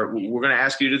 24. We're going to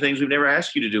ask you to do things we've never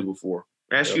asked you to do before.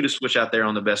 We're going to ask you to switch out there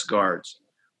on the best guards.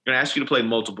 We're going to ask you to play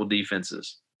multiple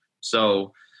defenses.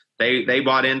 So they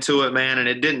bought into it, man, and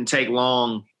it didn't take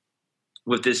long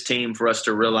with this team for us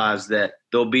to realize that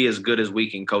they'll be as good as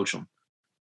we can coach them.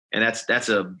 And that's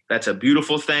a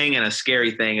beautiful thing and a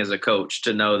scary thing as a coach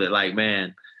to know that, like,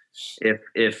 man,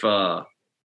 if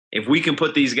we can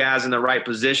put these guys in the right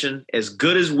position, as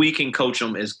good as we can coach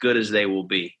them, as good as they will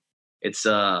be. It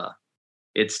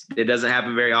doesn't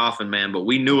happen very often, man, but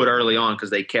we knew it early on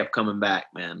because they kept coming back,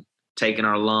 man. Taking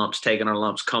our lumps,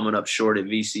 coming up short at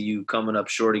VCU, coming up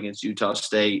short against Utah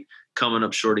State, coming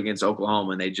up short against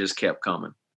Oklahoma, and they just kept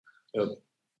coming. Yep.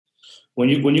 When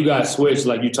you guys switch,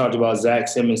 like you talked about Zach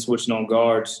Simmons switching on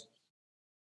guards,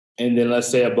 and then let's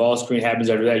say a ball screen happens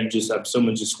after that, you just have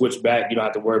someone just switch back. You don't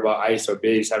have to worry about ice or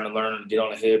bigs having to learn to get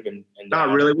on the hip. And not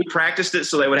really. We practiced it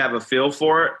so they would have a feel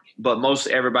for it, but most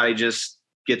everybody just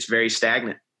gets very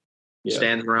stagnant. Yeah.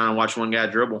 Stands around and watch one guy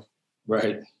dribble.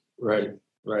 Right.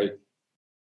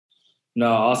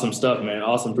 No, awesome stuff, man.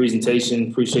 Awesome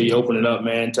presentation. Appreciate you opening up,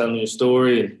 man, telling your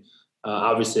story. And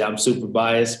obviously I'm super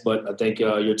biased, but I think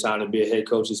your time to be a head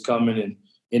coach is coming. And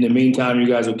in the meantime, you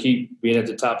guys will keep being at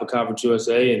the top of Conference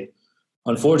USA. And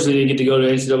unfortunately, they didn't get to go to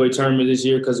the NCAA tournament this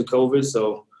year because of COVID.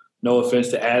 So no offense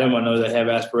to Adam. I know they have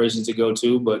aspirations to go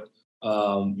to, but,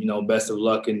 best of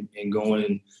luck in going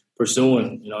and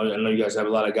pursuing. I know you guys have a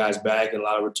lot of guys back and a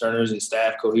lot of returners and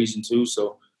staff cohesion too.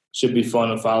 So should be fun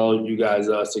to follow you guys'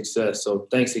 success. So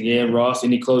thanks again, Ross.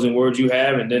 Any closing words you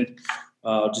have? And then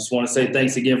just want to say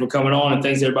thanks again for coming on, and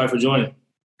thanks everybody for joining.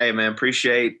 Hey man,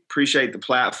 appreciate the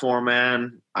platform,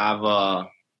 man. I've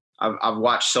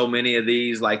watched so many of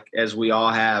these, like as we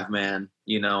all have, man.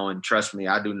 And trust me,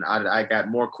 I got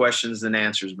more questions than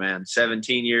answers, man.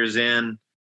 17 years in,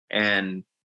 and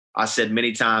I said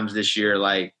many times this year,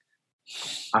 like,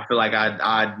 I feel like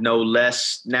I know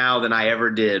less now than I ever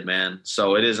did, man.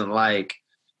 So it isn't like,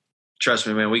 trust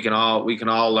me, man, we can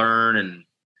all learn, and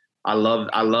I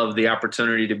love the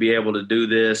opportunity to be able to do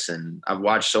this. And I've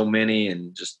watched so many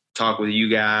and just talk with you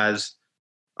guys.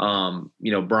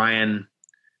 Brian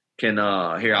can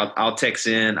here. I'll text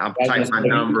in. I'll type my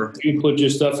number. You put your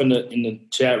stuff in the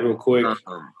chat real quick.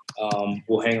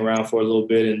 We'll hang around for a little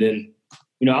bit, and then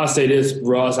I'll say this,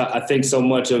 Ross. I think so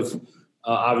much of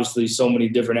obviously so many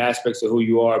different aspects of who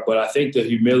you are, but I think the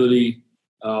humility,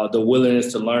 the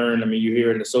willingness to learn. I mean, you hear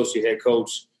an associate head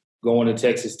coach going to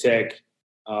Texas Tech.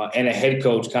 And a head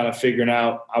coach kind of figuring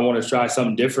out, I want to try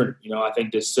something different. I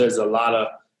think this says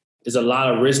there's a lot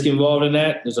of risk involved in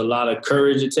that. There's a lot of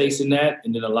courage it takes in that.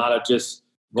 And then a lot of just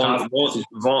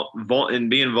and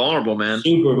being vulnerable, man.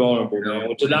 Super vulnerable, man.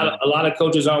 Which a lot of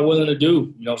coaches aren't willing to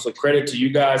do. So credit to you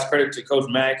guys, credit to Coach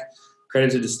Mack,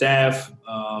 credit to the staff.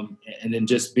 And then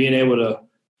just being able to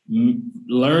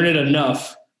learn it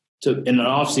enough in an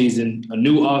offseason, a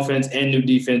new offense and new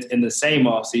defense in the same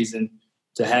offseason,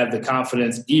 to have the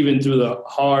confidence even through the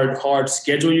hard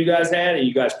schedule you guys had, and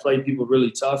you guys played people really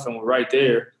tough and were right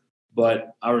there.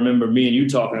 But I remember me and you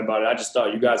talking about it. I just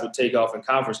thought you guys would take off in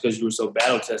conference because you were so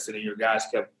battle-tested and your guys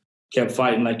kept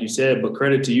fighting, like you said. But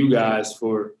credit to you guys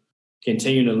for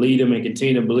continuing to lead them and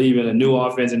continue to believe in a new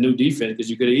offense and new defense, because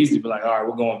you could have easily been like, all right,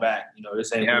 we're going back.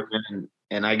 This ain't working.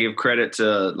 And I give credit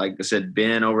to, like I said,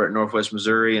 Ben over at Northwest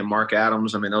Missouri and Mark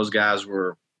Adams. I mean, those guys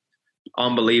were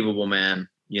unbelievable, man.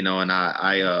 And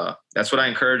I that's what I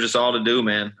encourage us all to do,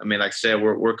 man. I mean, like I said,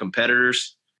 we're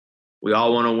competitors. We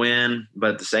all want to win,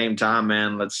 but at the same time,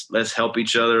 man, let's help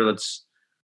each other. Let's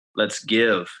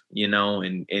give,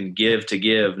 and give to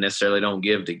give. Necessarily don't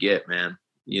give to get, man.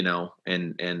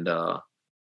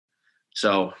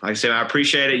 So like I said, I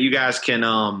appreciate it. You guys can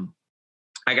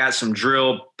I got some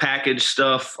drill package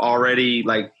stuff already,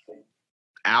 like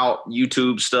out,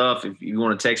 YouTube stuff. If you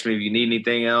want to text me if you need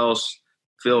anything else,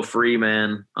 feel free,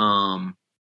 man. Like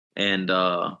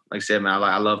I said, man,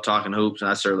 I love talking hoops, and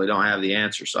I certainly don't have the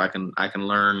answer, so I can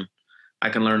learn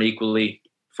equally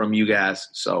from you guys.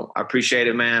 So I appreciate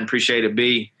it, man. Appreciate it,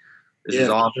 B. This is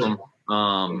awesome.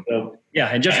 Yeah,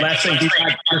 and just last thing,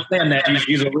 I understand that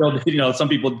he's a real. Some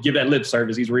people give that lip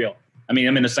service. He's real. I mean,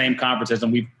 I'm in the same conference as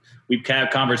him. We've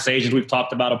had conversations. We've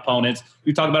talked about opponents.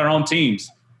 We've talked about our own teams.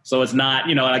 So it's not,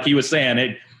 like he was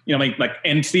saying, like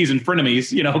end season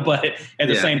frenemies, but at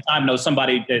the same time,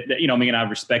 somebody that, me and I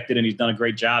respected, and he's done a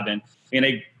great job. And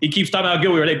he keeps talking about how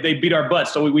good we were. They beat our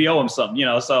butts, so we owe him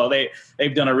something, so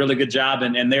they've done a really good job,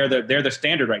 and they're the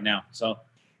standard right now. So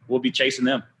we'll be chasing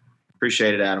them.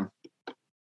 Appreciate it, Adam.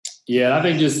 Yeah, I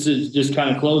think just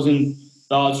kind of closing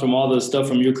thoughts from all the stuff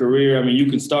from your career. I mean, you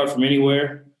can start from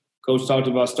anywhere. Coach talked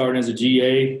about starting as a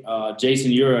GA.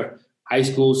 Jason, you're a high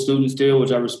school student still,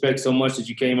 which I respect so much that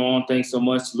you came on. Thanks so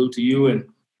much. Salute to you. And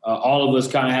all of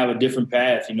us kind of have a different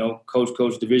path.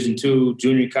 Coach Division II,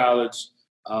 junior college,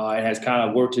 and has kind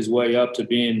of worked his way up to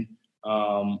being,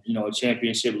 a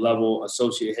championship level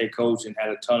associate head coach, and had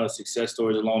a ton of success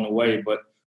stories along the way. But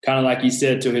kind of like he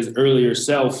said to his earlier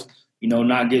self,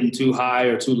 not getting too high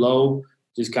or too low,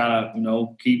 just kind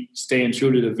of, keep staying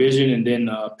true to the vision, and then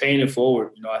paying it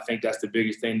forward. I think that's the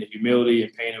biggest thing, the humility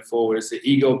and paying it forward. It's an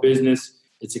ego business.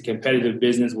 It's a competitive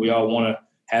business. We all want to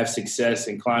have success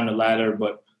and climb the ladder.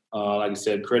 But like I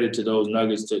said, credit to those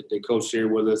nuggets that Coach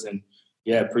shared with us. And,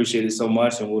 appreciate it so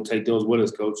much, and we'll take those with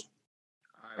us, Coach.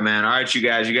 All right, man. All right, you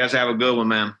guys. You guys have a good one,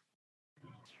 man.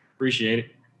 Appreciate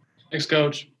it. Thanks,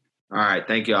 Coach. All right.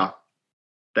 Thank y'all.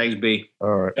 Thanks, B. All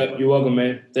right. Yep, you're welcome,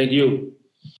 man. Thank you.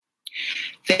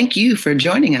 Thank you for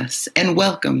joining us, and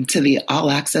welcome to the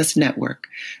All Access Network.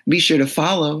 Be sure to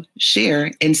follow,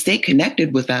 share, and stay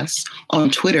connected with us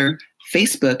on Twitter,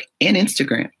 Facebook, and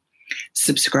Instagram.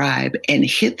 Subscribe and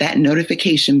hit that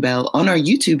notification bell on our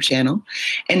YouTube channel.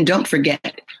 And don't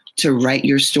forget to write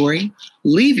your story,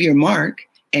 leave your mark,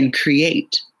 and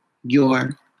create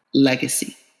your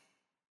legacy.